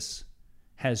consensus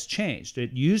has changed. There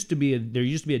used to be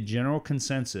a general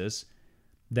consensus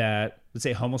that, let's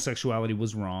say, homosexuality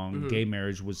was wrong, gay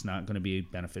marriage was not going to be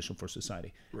beneficial for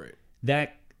society. Right.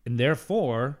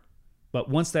 But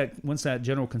once that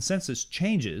general consensus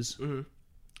changes,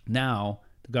 now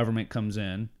the government comes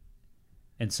in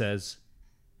and says,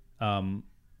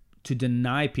 to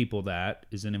deny people that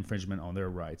is an infringement on their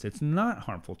rights. It's not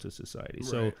harmful to society.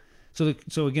 Right.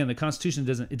 So again, the Constitution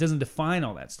doesn't define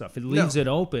all that stuff. It leaves it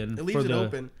open. It leaves it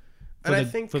open. And I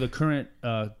think for the current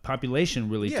population,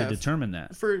 really, to determine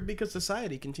that. Because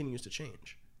society continues to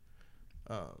change.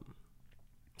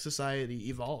 Society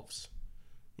evolves.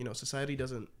 Society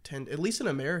doesn't tend, at least in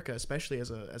America, especially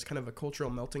as kind of a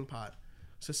cultural melting pot,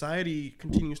 society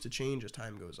continues to change as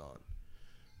time goes on.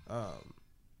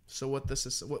 So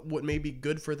what may be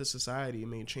good for the society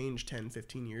may change 10,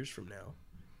 15 years from now.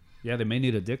 Yeah, they may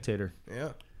need a dictator.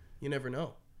 Yeah, you never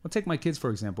know. I'll take my kids, for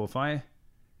example.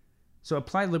 So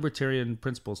apply libertarian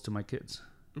principles to my kids.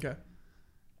 Okay.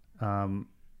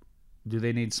 Do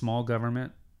they need small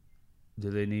government?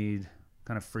 Do they need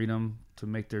kind of freedom to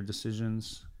make their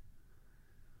decisions?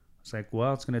 It's like,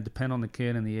 well, it's going to depend on the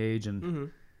kid and the age,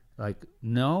 and like,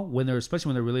 no, especially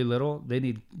when they're really little, they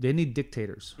need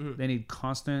dictators. They need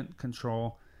constant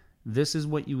control. This is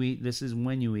what you eat. This is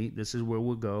when you eat. This is where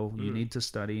we'll go. You need to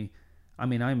study. I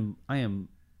mean, I am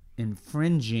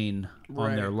infringing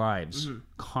on their lives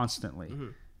constantly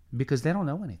because they don't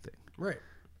know anything. Right.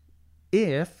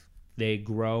 If they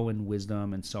grow in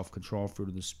wisdom and self-control, fruit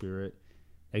of the Spirit,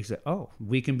 they say, oh,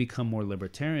 we can become more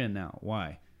libertarian now.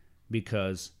 Why?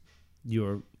 Because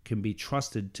you can be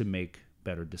trusted to make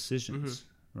better decisions,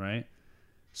 right?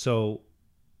 So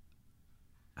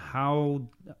I'm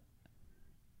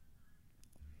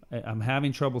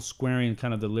having trouble squaring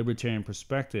kind of the libertarian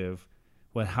perspective.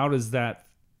 Well, how does that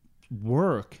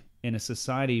work in a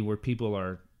society where people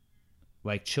are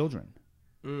like children?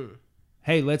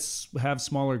 Hey, let's have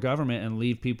smaller government and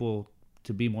leave people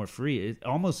to be more free. It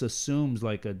almost assumes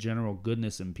like a general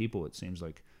goodness in people. It seems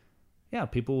like, yeah,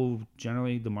 people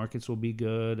generally, the markets will be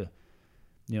good.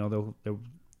 I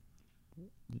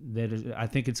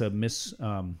think it's a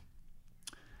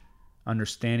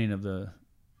understanding of the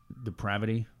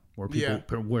depravity where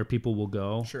people will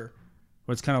go. Sure.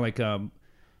 Or it's kind of like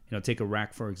take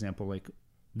Iraq for example. Like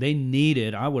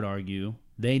I would argue,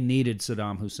 they needed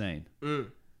Saddam Hussein.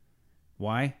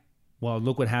 Why? Well,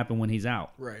 look what happened when he's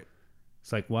out. Right.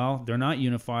 It's like, well, they're not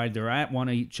unified. They're at one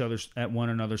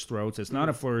another's throats. It's not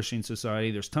a flourishing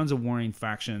society. There's tons of warring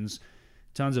factions,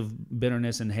 tons of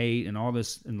bitterness and hate and all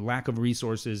this and lack of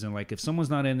resources. And like, if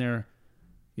someone's not in there,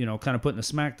 kind of putting a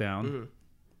smackdown,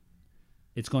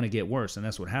 it's going to get worse. And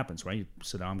that's what happens, right?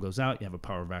 Saddam goes out, you have a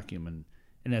power vacuum.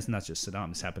 And that's not just Saddam.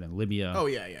 This happened in Libya. Oh,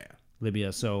 yeah.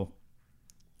 Libya. So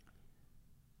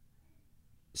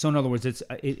in other words,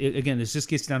 again, this just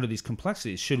gets down to these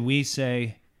complexities. Should we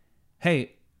say,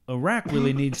 hey, Iraq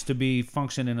really needs to be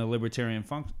function in a libertarian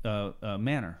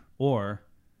manner, or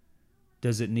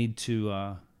does it need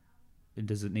a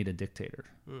dictator?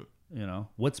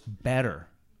 What's better?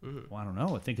 Well, I don't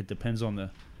know. I think it depends on the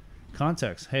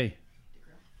context. Hey,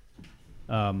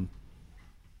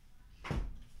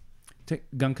 take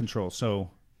gun control.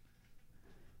 So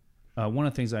one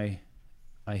of the things I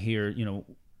hear,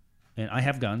 and I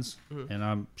have guns, and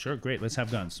I'm sure, great, let's have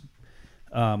guns.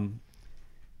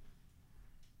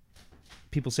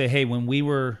 People say, hey, when we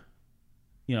were,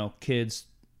 kids,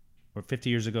 or 50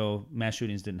 years ago, mass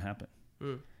shootings didn't happen.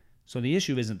 So the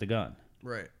issue isn't the gun.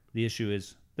 Right. The issue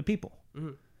is the people.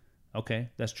 Okay,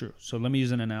 that's true. So let me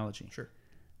use an analogy. Sure.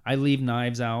 I leave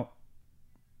knives out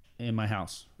in my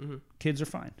house. Kids are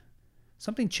fine.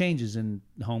 Something changes in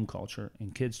home culture,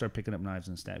 and kids start picking up knives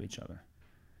and stab each other.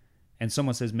 And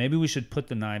someone says, maybe we should put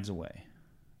the knives away.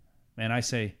 And I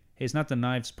say, hey, it's not the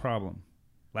knives' problem.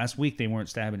 Last week, they weren't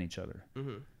stabbing each other.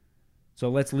 So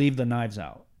let's leave the knives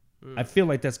out. I feel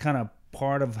like that's kind of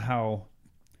part of how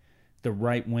the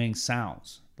right wing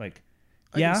sounds. Like,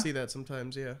 I can see that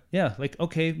sometimes, yeah. Yeah, like,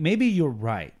 okay, maybe you're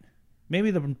right. Maybe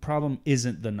the problem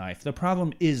isn't the knife. The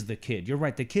problem is the kid. You're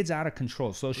right. The kid's out of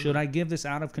control. So should I give this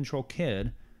out of control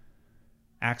kid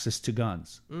access to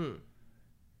guns?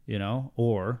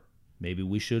 Or maybe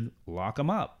we should lock them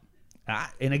up.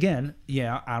 And again,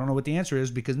 I don't know what the answer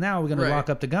is, because now we're going to lock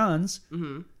up the guns,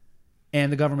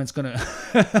 and the government's going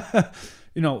to,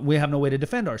 we have no way to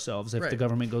defend ourselves if the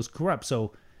government goes corrupt.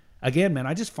 So again, man,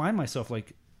 I just find myself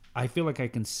like, I feel like I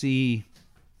can see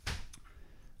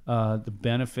the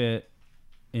benefit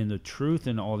in the truth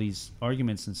in all these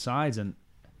arguments and sides, and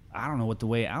I don't know what the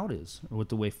way out is or what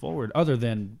the way forward, other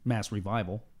than mass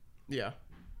revival. Yeah.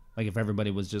 Like if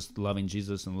everybody was just loving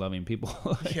Jesus and loving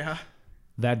people. Yeah.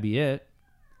 That'd be it.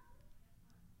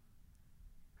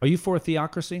 Are you for a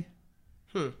theocracy?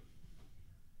 I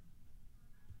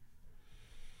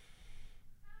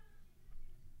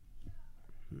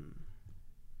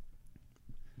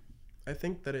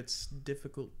think that it's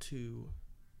difficult to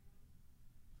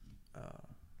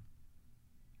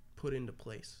put into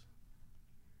place.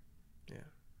 Yeah.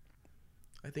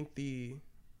 I think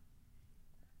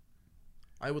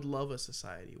I would love a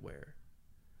society where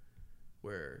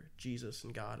Jesus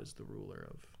and God is the ruler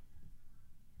of,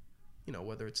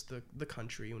 whether it's the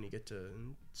country when you get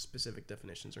to specific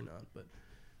definitions or not, but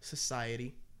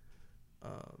society.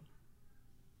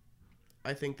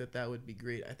 I think that would be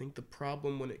great. I think the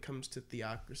problem when it comes to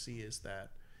theocracy is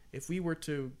that if we were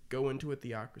to go into a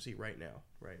theocracy right now,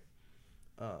 right,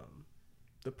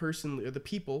 the person or the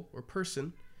people or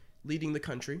person leading the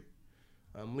country,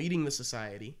 leading the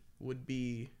society would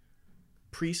be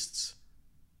priests,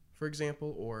 for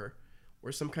example, or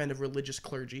some kind of religious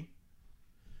clergy,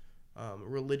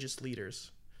 religious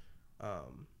leaders,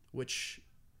 which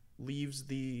leaves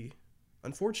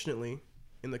unfortunately,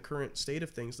 in the current state of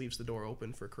things, leaves the door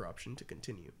open for corruption to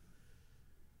continue.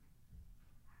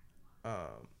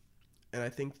 And I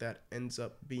think that ends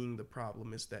up being the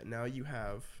problem, is that now you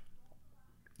have,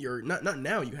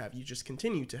 you just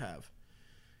continue to have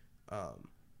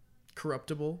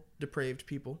corruptible, depraved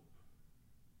people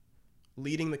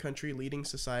leading the country, leading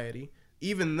society,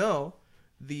 even though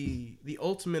the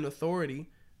ultimate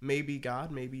authority may be God,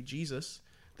 may be Jesus.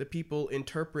 The people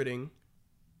interpreting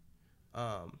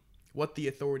what the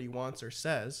authority wants or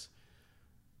says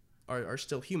are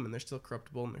still human. They're still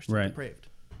corruptible and they're still depraved.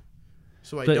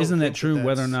 So but isn't that true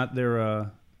whether or not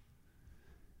they're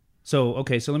so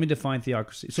let me define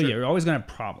theocracy. So you're always going to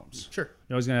have problems. Sure.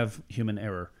 You're always going to have human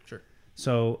error. Sure.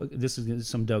 So this is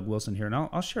some Doug Wilson here, and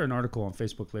I'll share an article on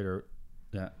Facebook later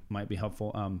that might be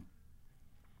helpful.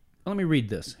 Let me read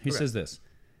this. He says this.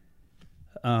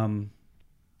 It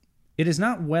is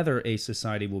not whether a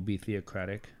society will be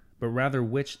theocratic, but rather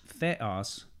which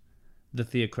theos the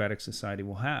theocratic society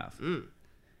will have.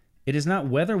 It is not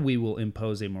whether we will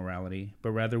impose a morality,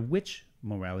 but rather which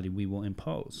morality we will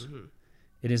impose.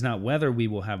 It is not whether we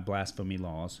will have blasphemy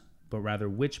laws, but rather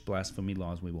which blasphemy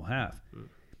laws we will have.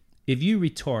 If you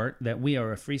retort that we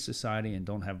are a free society and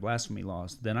don't have blasphemy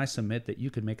laws, then I submit that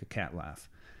you could make a cat laugh.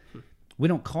 We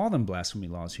don't call them blasphemy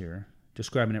laws here,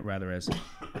 describing it rather as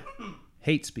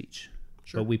hate speech.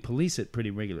 Sure. but we police it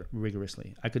pretty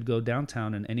rigorously. I could go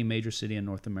downtown in any major city in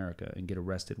North America and get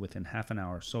arrested within half an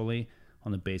hour solely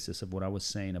on the basis of what I was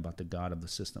saying about the God of the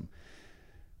system.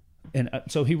 And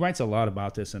so he writes a lot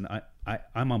about this, and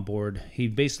I'm on board. He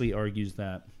basically argues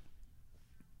that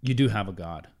you do have a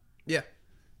God. Yeah.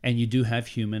 And you do have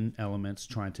human elements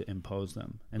trying to impose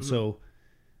them. And so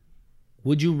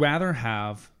would you rather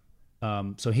have,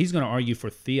 so he's going to argue for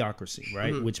theocracy,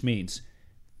 right? Which means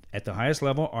at the highest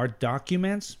level, our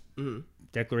documents,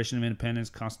 Declaration of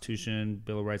Independence, Constitution,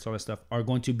 Bill of Rights, all that stuff, are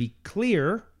going to be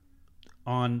clear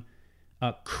on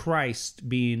Christ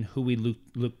being who we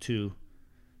look to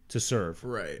serve,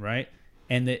 right,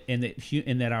 and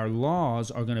that our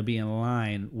laws are going to be in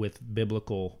line with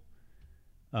biblical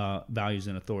values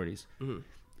and authorities.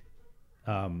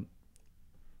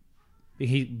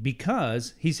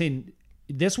 Because he's saying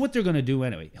that's what they're going to do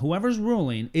anyway. Whoever's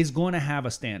ruling is going to have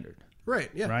a standard, right?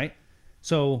 Yeah, right.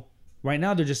 So right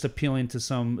now they're just appealing to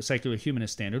some secular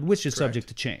humanist standard, which is subject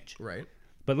to change, right?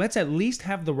 But let's at least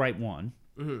have the right one.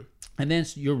 And then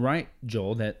you're right,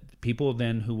 Joel, that people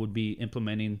then who would be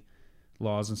implementing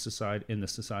laws in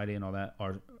society and all that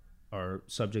are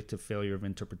subject to failure of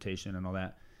interpretation and all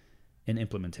that and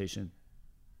implementation.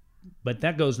 But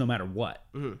that goes no matter what,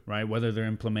 right? Whether they're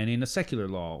implementing a secular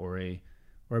law or a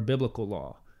biblical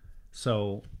law.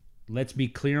 So let's be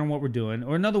clear on what we're doing.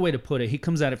 Or another way to put it, he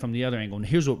comes at it from the other angle. And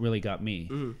here's what really got me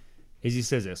is he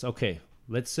says this. Okay,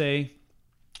 let's say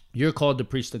you're called to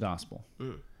preach the gospel.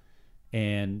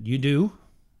 And you do,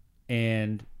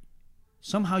 and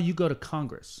somehow you go to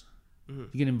Congress. You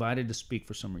get invited to speak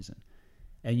for some reason,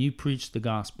 and you preach the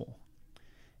gospel.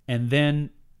 And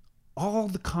then all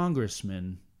the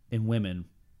congressmen and women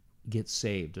get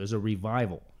saved. There's a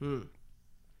revival.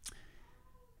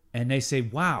 And they say,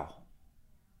 wow,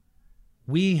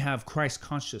 we have Christ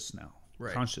conscious now.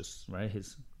 Right. Conscious, right?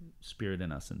 His spirit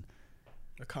in us. And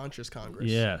a conscious Congress.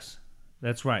 Yes,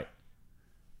 that's right.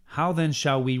 How then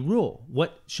shall we rule?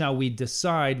 What shall we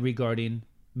decide regarding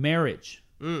marriage?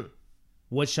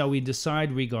 What shall we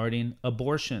decide regarding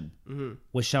abortion?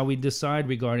 What shall we decide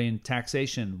regarding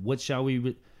taxation? What shall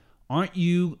we... Aren't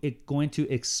you going to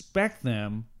expect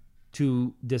them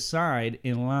to decide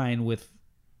in line with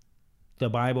the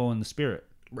Bible and the Spirit?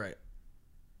 Right.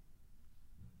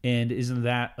 And isn't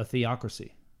that a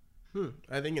theocracy?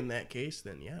 I think in that case,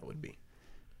 then, yeah, it would be.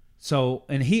 So,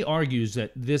 and he argues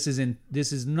that this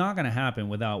is not going to happen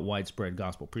without widespread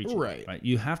gospel preaching. Right.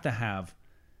 You have to have,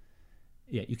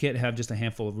 you can't have just a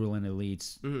handful of ruling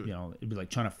elites. It'd be like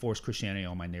trying to force Christianity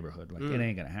on my neighborhood. Like, it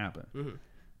ain't going to happen.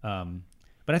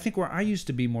 But I think where I used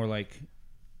to be more like,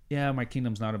 yeah, my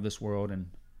kingdom's not of this world, and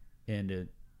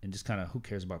just kind of who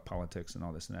cares about politics and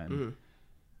all this and that. And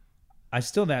I'm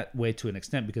still that way to an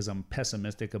extent because I'm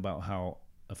pessimistic about how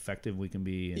effective we can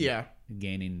be in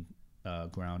gaining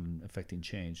ground and affecting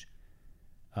change.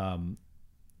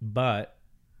 But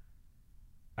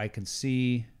I can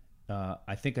see,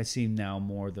 I think I see now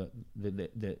more the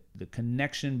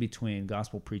connection between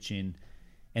gospel preaching,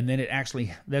 and then it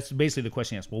actually, that's basically the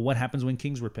question asked. Well, what happens when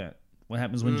kings repent? What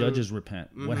happens when judges repent?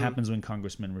 What happens when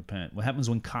congressmen repent? What happens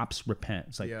when cops repent?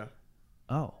 It's like,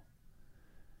 oh.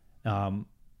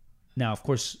 Now, of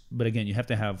course, but again, you have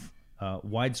to have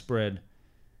widespread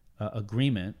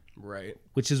agreement, right?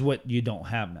 Which is what you don't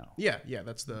have now. Yeah.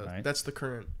 That's the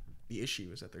current issue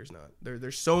is that there's not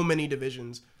there's so many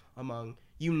divisions among,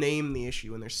 you name the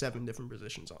issue and there's 7 different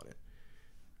positions on it,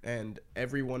 and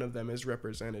every one of them is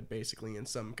represented basically in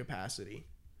some capacity.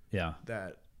 Yeah.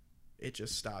 That it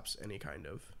just stops any kind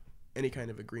of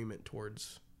agreement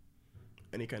towards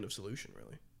any kind of solution,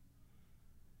 really.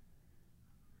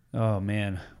 Oh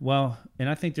man. Well, and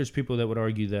I think there's people that would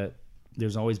argue that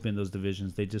there's always been those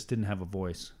divisions. They just didn't have a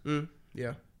voice.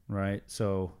 Yeah. Right.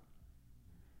 So,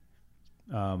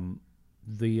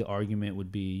 the argument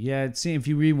would be, see, if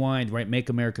you rewind, right, make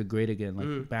America great again,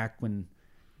 like back when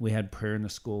we had prayer in the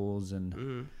schools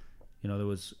and, there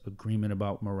was agreement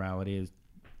about morality.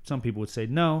 Some people would say,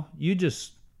 no, you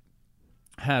just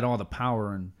had all the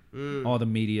power and all the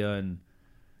media and,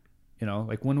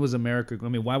 like when was America,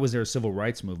 why was there a civil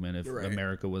rights movement if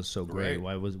America was so great?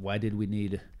 Why did we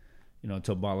need,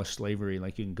 to abolish slavery?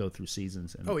 Like you can go through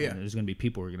seasons and, and there's going to be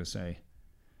people who are going to say,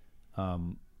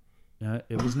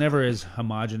 it was never as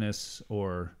homogenous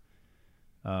or,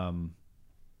 what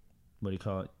do you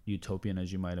call it? Utopian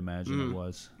as you might imagine it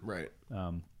was. Right.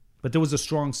 But there was a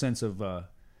strong sense of,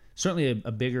 certainly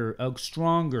a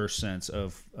stronger sense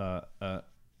of kind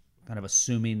of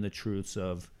assuming the truths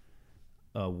of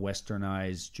a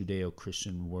westernized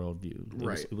Judeo-Christian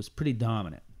worldview. It was pretty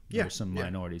dominant. There were some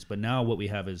minorities. But now what we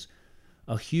have is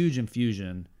a huge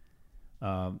infusion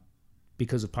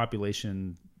because of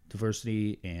population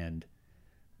diversity and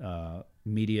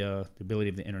media, the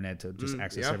ability of the internet to just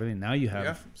access everything. Now you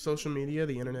have social media,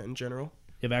 the internet in general.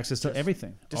 You have access to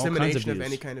everything. Dissemination of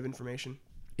any kind of information.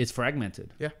 It's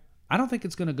fragmented. Yeah. I don't think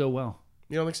it's going to go well.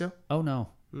 You don't think so? Oh, no.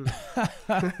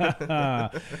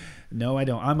 No, I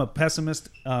don't. I'm a pessimist.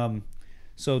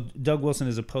 So Doug Wilson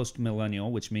is a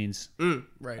post-millennial, which means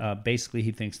basically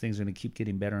he thinks things are going to keep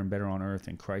getting better and better on Earth,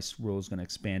 and Christ's rule is going to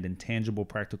expand in tangible,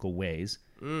 practical ways,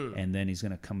 and then he's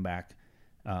going to come back.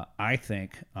 I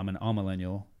think I'm an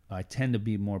amillennial. I tend to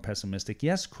be more pessimistic.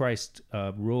 Yes, Christ's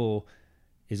rule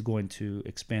is going to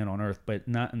expand on Earth, but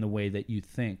not in the way that you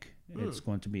think. It's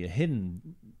going to be a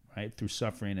hidden, right, through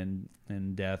suffering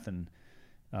and death and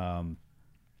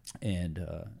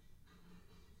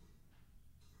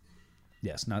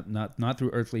yes, not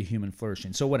through earthly human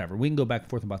flourishing. So whatever, we can go back and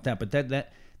forth about that, but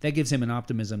that gives him an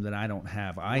optimism that I don't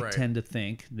have. I tend to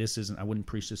think I wouldn't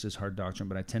preach this as hard doctrine,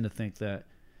 but I tend to think that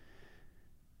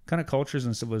kind of cultures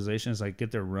and civilizations like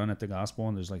get their run at the gospel,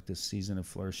 and there's like this season of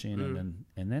flourishing,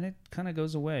 and then it kind of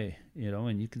goes away,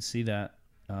 and you can see that.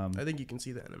 I think you can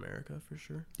see that in America for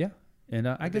sure. Yeah. And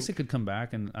I guess it could come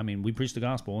back, and I mean, we preach the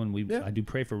gospel, and I do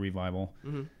pray for revival,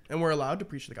 and we're allowed to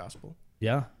preach the gospel.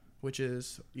 Yeah, which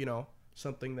is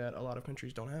something that a lot of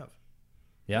countries don't have.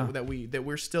 Yeah, that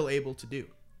we're still able to do,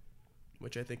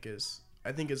 which I think is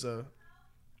a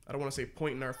I don't want to say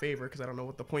point in our favor because I don't know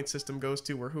what the point system goes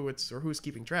to or who's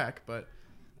keeping track, but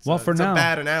it's a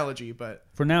bad analogy. But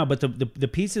for now, but the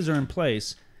pieces are in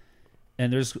place,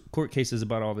 and there's court cases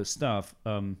about all this stuff.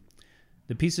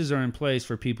 The pieces are in place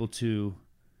for people to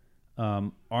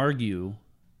argue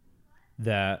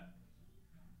that.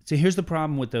 See, here's the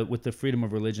problem with the freedom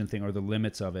of religion thing, or the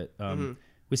limits of it.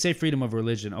 We say freedom of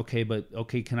religion, okay,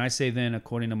 can I say then,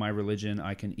 according to my religion,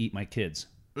 I can eat my kids?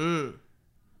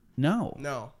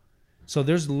 No. So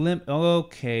there's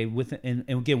okay, and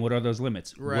again, what are those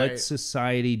limits? Right. What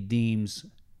society deems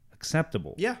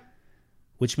acceptable? Yeah.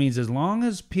 Which means as long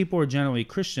as people are generally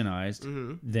Christianized,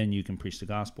 then you can preach the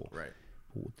gospel. Right.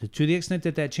 To the extent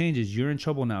that changes, you're in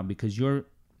trouble now because you're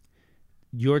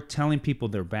telling people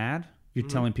they're bad. You're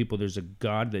telling people there's a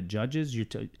God that judges.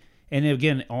 And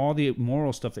again, all the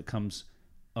moral stuff that comes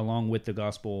along with the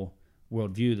gospel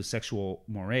worldview, the sexual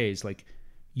mores, like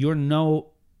you're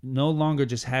no longer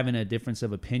just having a difference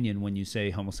of opinion when you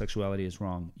say homosexuality is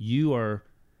wrong. You are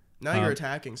now you're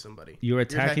attacking somebody. You're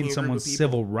attacking someone's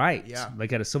civil rights,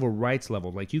 like at a civil rights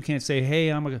level. Like you can't say,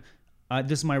 "Hey,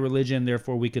 this is my religion,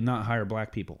 therefore we could not hire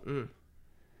black people."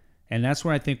 And that's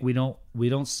where I think we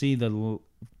don't see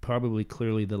probably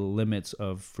clearly the limits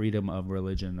of freedom of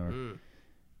religion. Or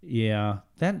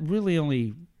that really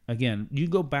only, again, you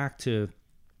go back to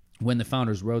when the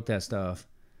founders wrote that stuff,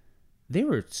 they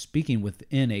were speaking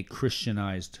within a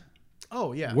Christianized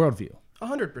worldview.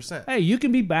 100%. Hey, you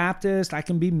can be Baptist, I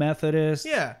can be Methodist.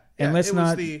 Yeah. And let's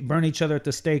not burn each other at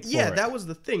the stake for it. Yeah, that was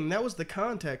the thing. That was the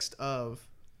context of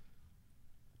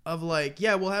like,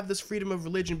 we'll have this freedom of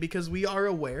religion because we are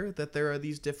aware that there are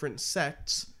these different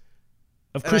sects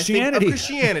of Christianity.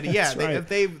 Yeah. Right.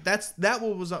 That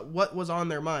was what was on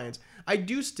their minds. I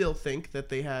do still think that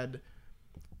they had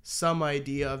some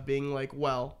idea of being like,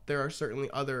 well, there are certainly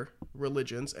other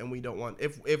religions, and we don't want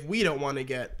if we don't want to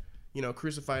get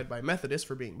crucified by Methodists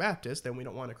for being Baptist, then we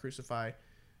don't want to crucify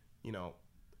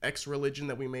X religion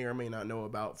that we may or may not know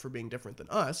about for being different than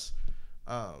us.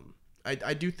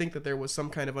 I do think that there was some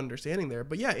kind of understanding there,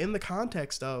 but yeah, in the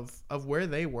context of where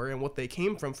they were and what they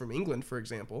came from England, for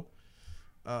example,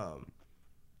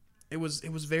 it was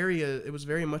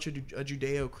very much a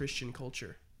Judeo-Christian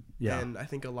culture, and I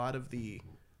think a lot of the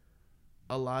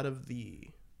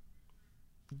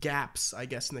gaps, I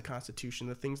guess, in the Constitution,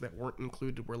 the things that weren't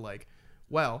included were like,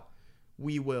 well,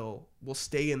 we'll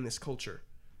stay in this culture,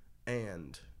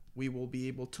 and we will be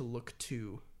able to look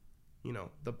to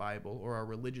the Bible or our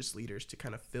religious leaders to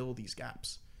kind of fill these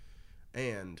gaps.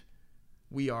 And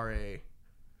we're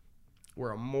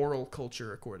a moral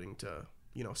culture according to,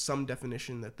 some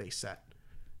definition that they set,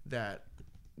 that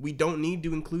we don't need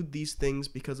to include these things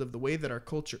because of the way that our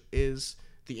culture is.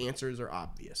 The answers are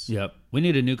obvious. Yep. We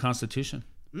need a new constitution.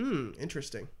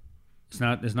 Interesting. It's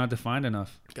not defined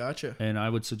enough. Gotcha. And I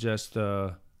would suggest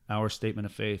our statement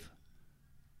of faith.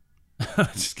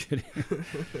 Just kidding.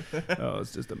 Oh,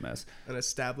 it's just a mess. An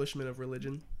establishment of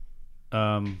religion.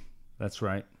 That's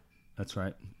right.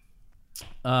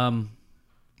 Well,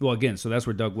 again, so that's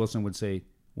where Doug Wilson would say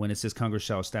when it says Congress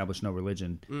shall establish no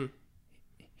religion.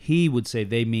 He would say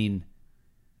they mean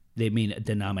a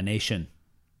denomination.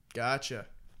 Gotcha.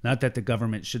 Not that the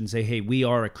government shouldn't say, "Hey, we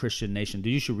are a Christian nation."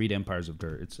 You should read Empires of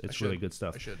Dirt. It's really good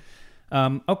stuff. I should.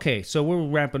 Okay, so we're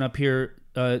wrapping up here.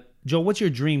 Joel, what's your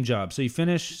dream job? So you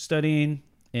finish studying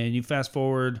and you fast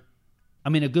forward, I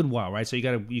mean, a good while, right? So you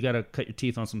gotta cut your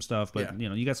teeth on some stuff, but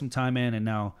you got some time in, and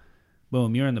now,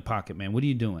 boom, you're in the pocket, man. What are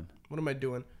you doing? What am I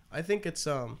doing? I think it's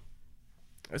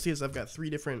I see as I've got three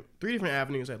different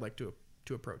avenues I'd like to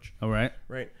approach. All right.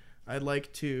 Right. I'd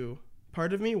like to.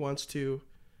 Part of me wants to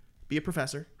be a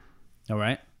professor. All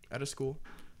right. At a school,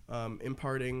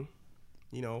 imparting,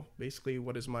 basically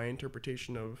what is my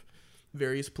interpretation of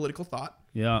various political thought.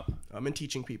 Yeah. And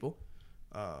teaching people.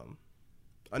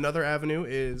 Another avenue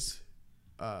is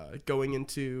going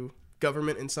into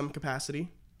government in some capacity.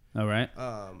 All right.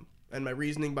 And my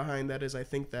reasoning behind that is I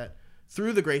think that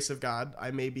through the grace of God,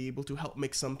 I may be able to help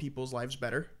make some people's lives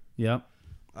better. Yep.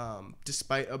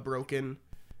 Despite a broken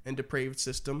and depraved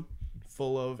system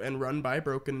full of and run by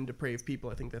broken and depraved people,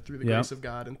 I think that through the grace of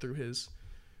God and through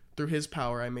his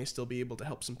power, I may still be able to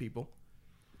help some people.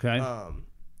 Okay.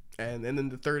 And then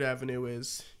the third avenue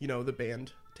is, the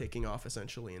band taking off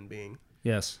essentially and being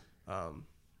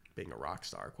being a rock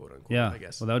star, quote unquote. Yeah. I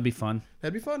guess. Well, that would be fun.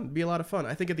 That'd be fun. It'd be a lot of fun.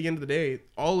 I think at the end of the day,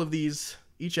 all of these,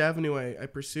 each avenue I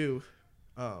pursue,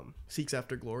 seeks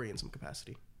after glory in some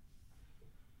capacity.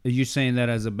 Are you saying that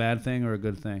as a bad thing or a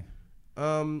good thing?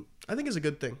 I think it's a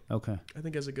good thing. Okay. I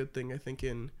think it's a good thing. I think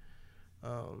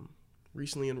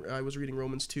recently I was reading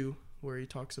Romans 2 where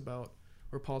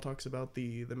Paul talks about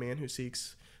the man who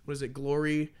seeks, what is it,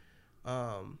 glory,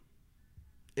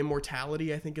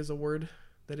 immortality, I think is a word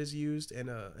that is used, and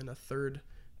a third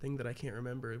thing that I can't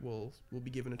remember will be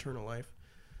given eternal life.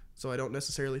 So I don't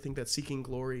necessarily think that seeking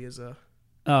glory is a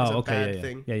bad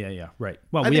thing. Yeah. Right.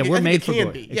 Well, I think we're made for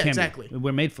glory. Yeah, exactly.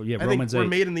 We're made for I Romans 8. We're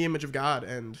made in the image of God,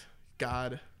 and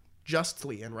God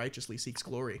justly and righteously seeks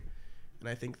glory. And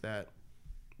I think that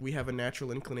we have a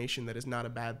natural inclination that is not a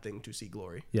bad thing to see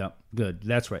glory. Yeah, good.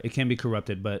 That's right. It can be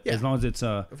corrupted, but as long as it's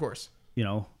of course,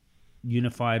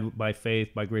 unified by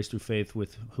faith, by grace through faith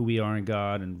with who we are in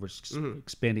God, and we're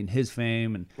expanding His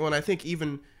fame. And I think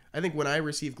when I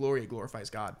receive glory, it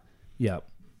glorifies God. Yeah.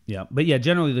 But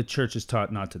generally the church is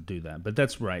taught not to do that. But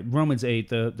that's right. Romans 8,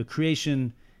 the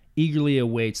creation eagerly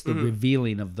awaits the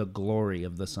revealing of the glory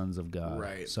of the sons of God.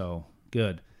 Right. So,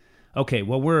 good. Okay,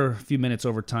 well, we're a few minutes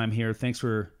over time here. Thanks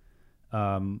for,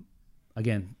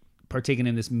 again, partaking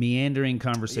in this meandering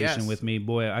conversation with me.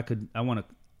 Boy,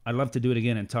 I'd love to do it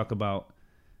again and talk about,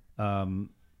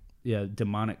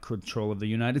 demonic control of the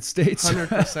United States.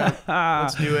 100%.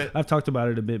 Let's do it. I've talked about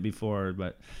it a bit before,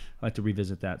 but I'd like to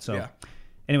revisit that. So,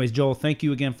 anyways, Joel, thank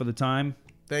you again for the time.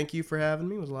 Thank you for having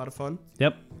me. It was a lot of fun.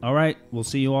 Yep. All right. We'll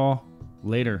see you all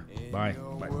later. Bye.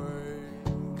 Bye.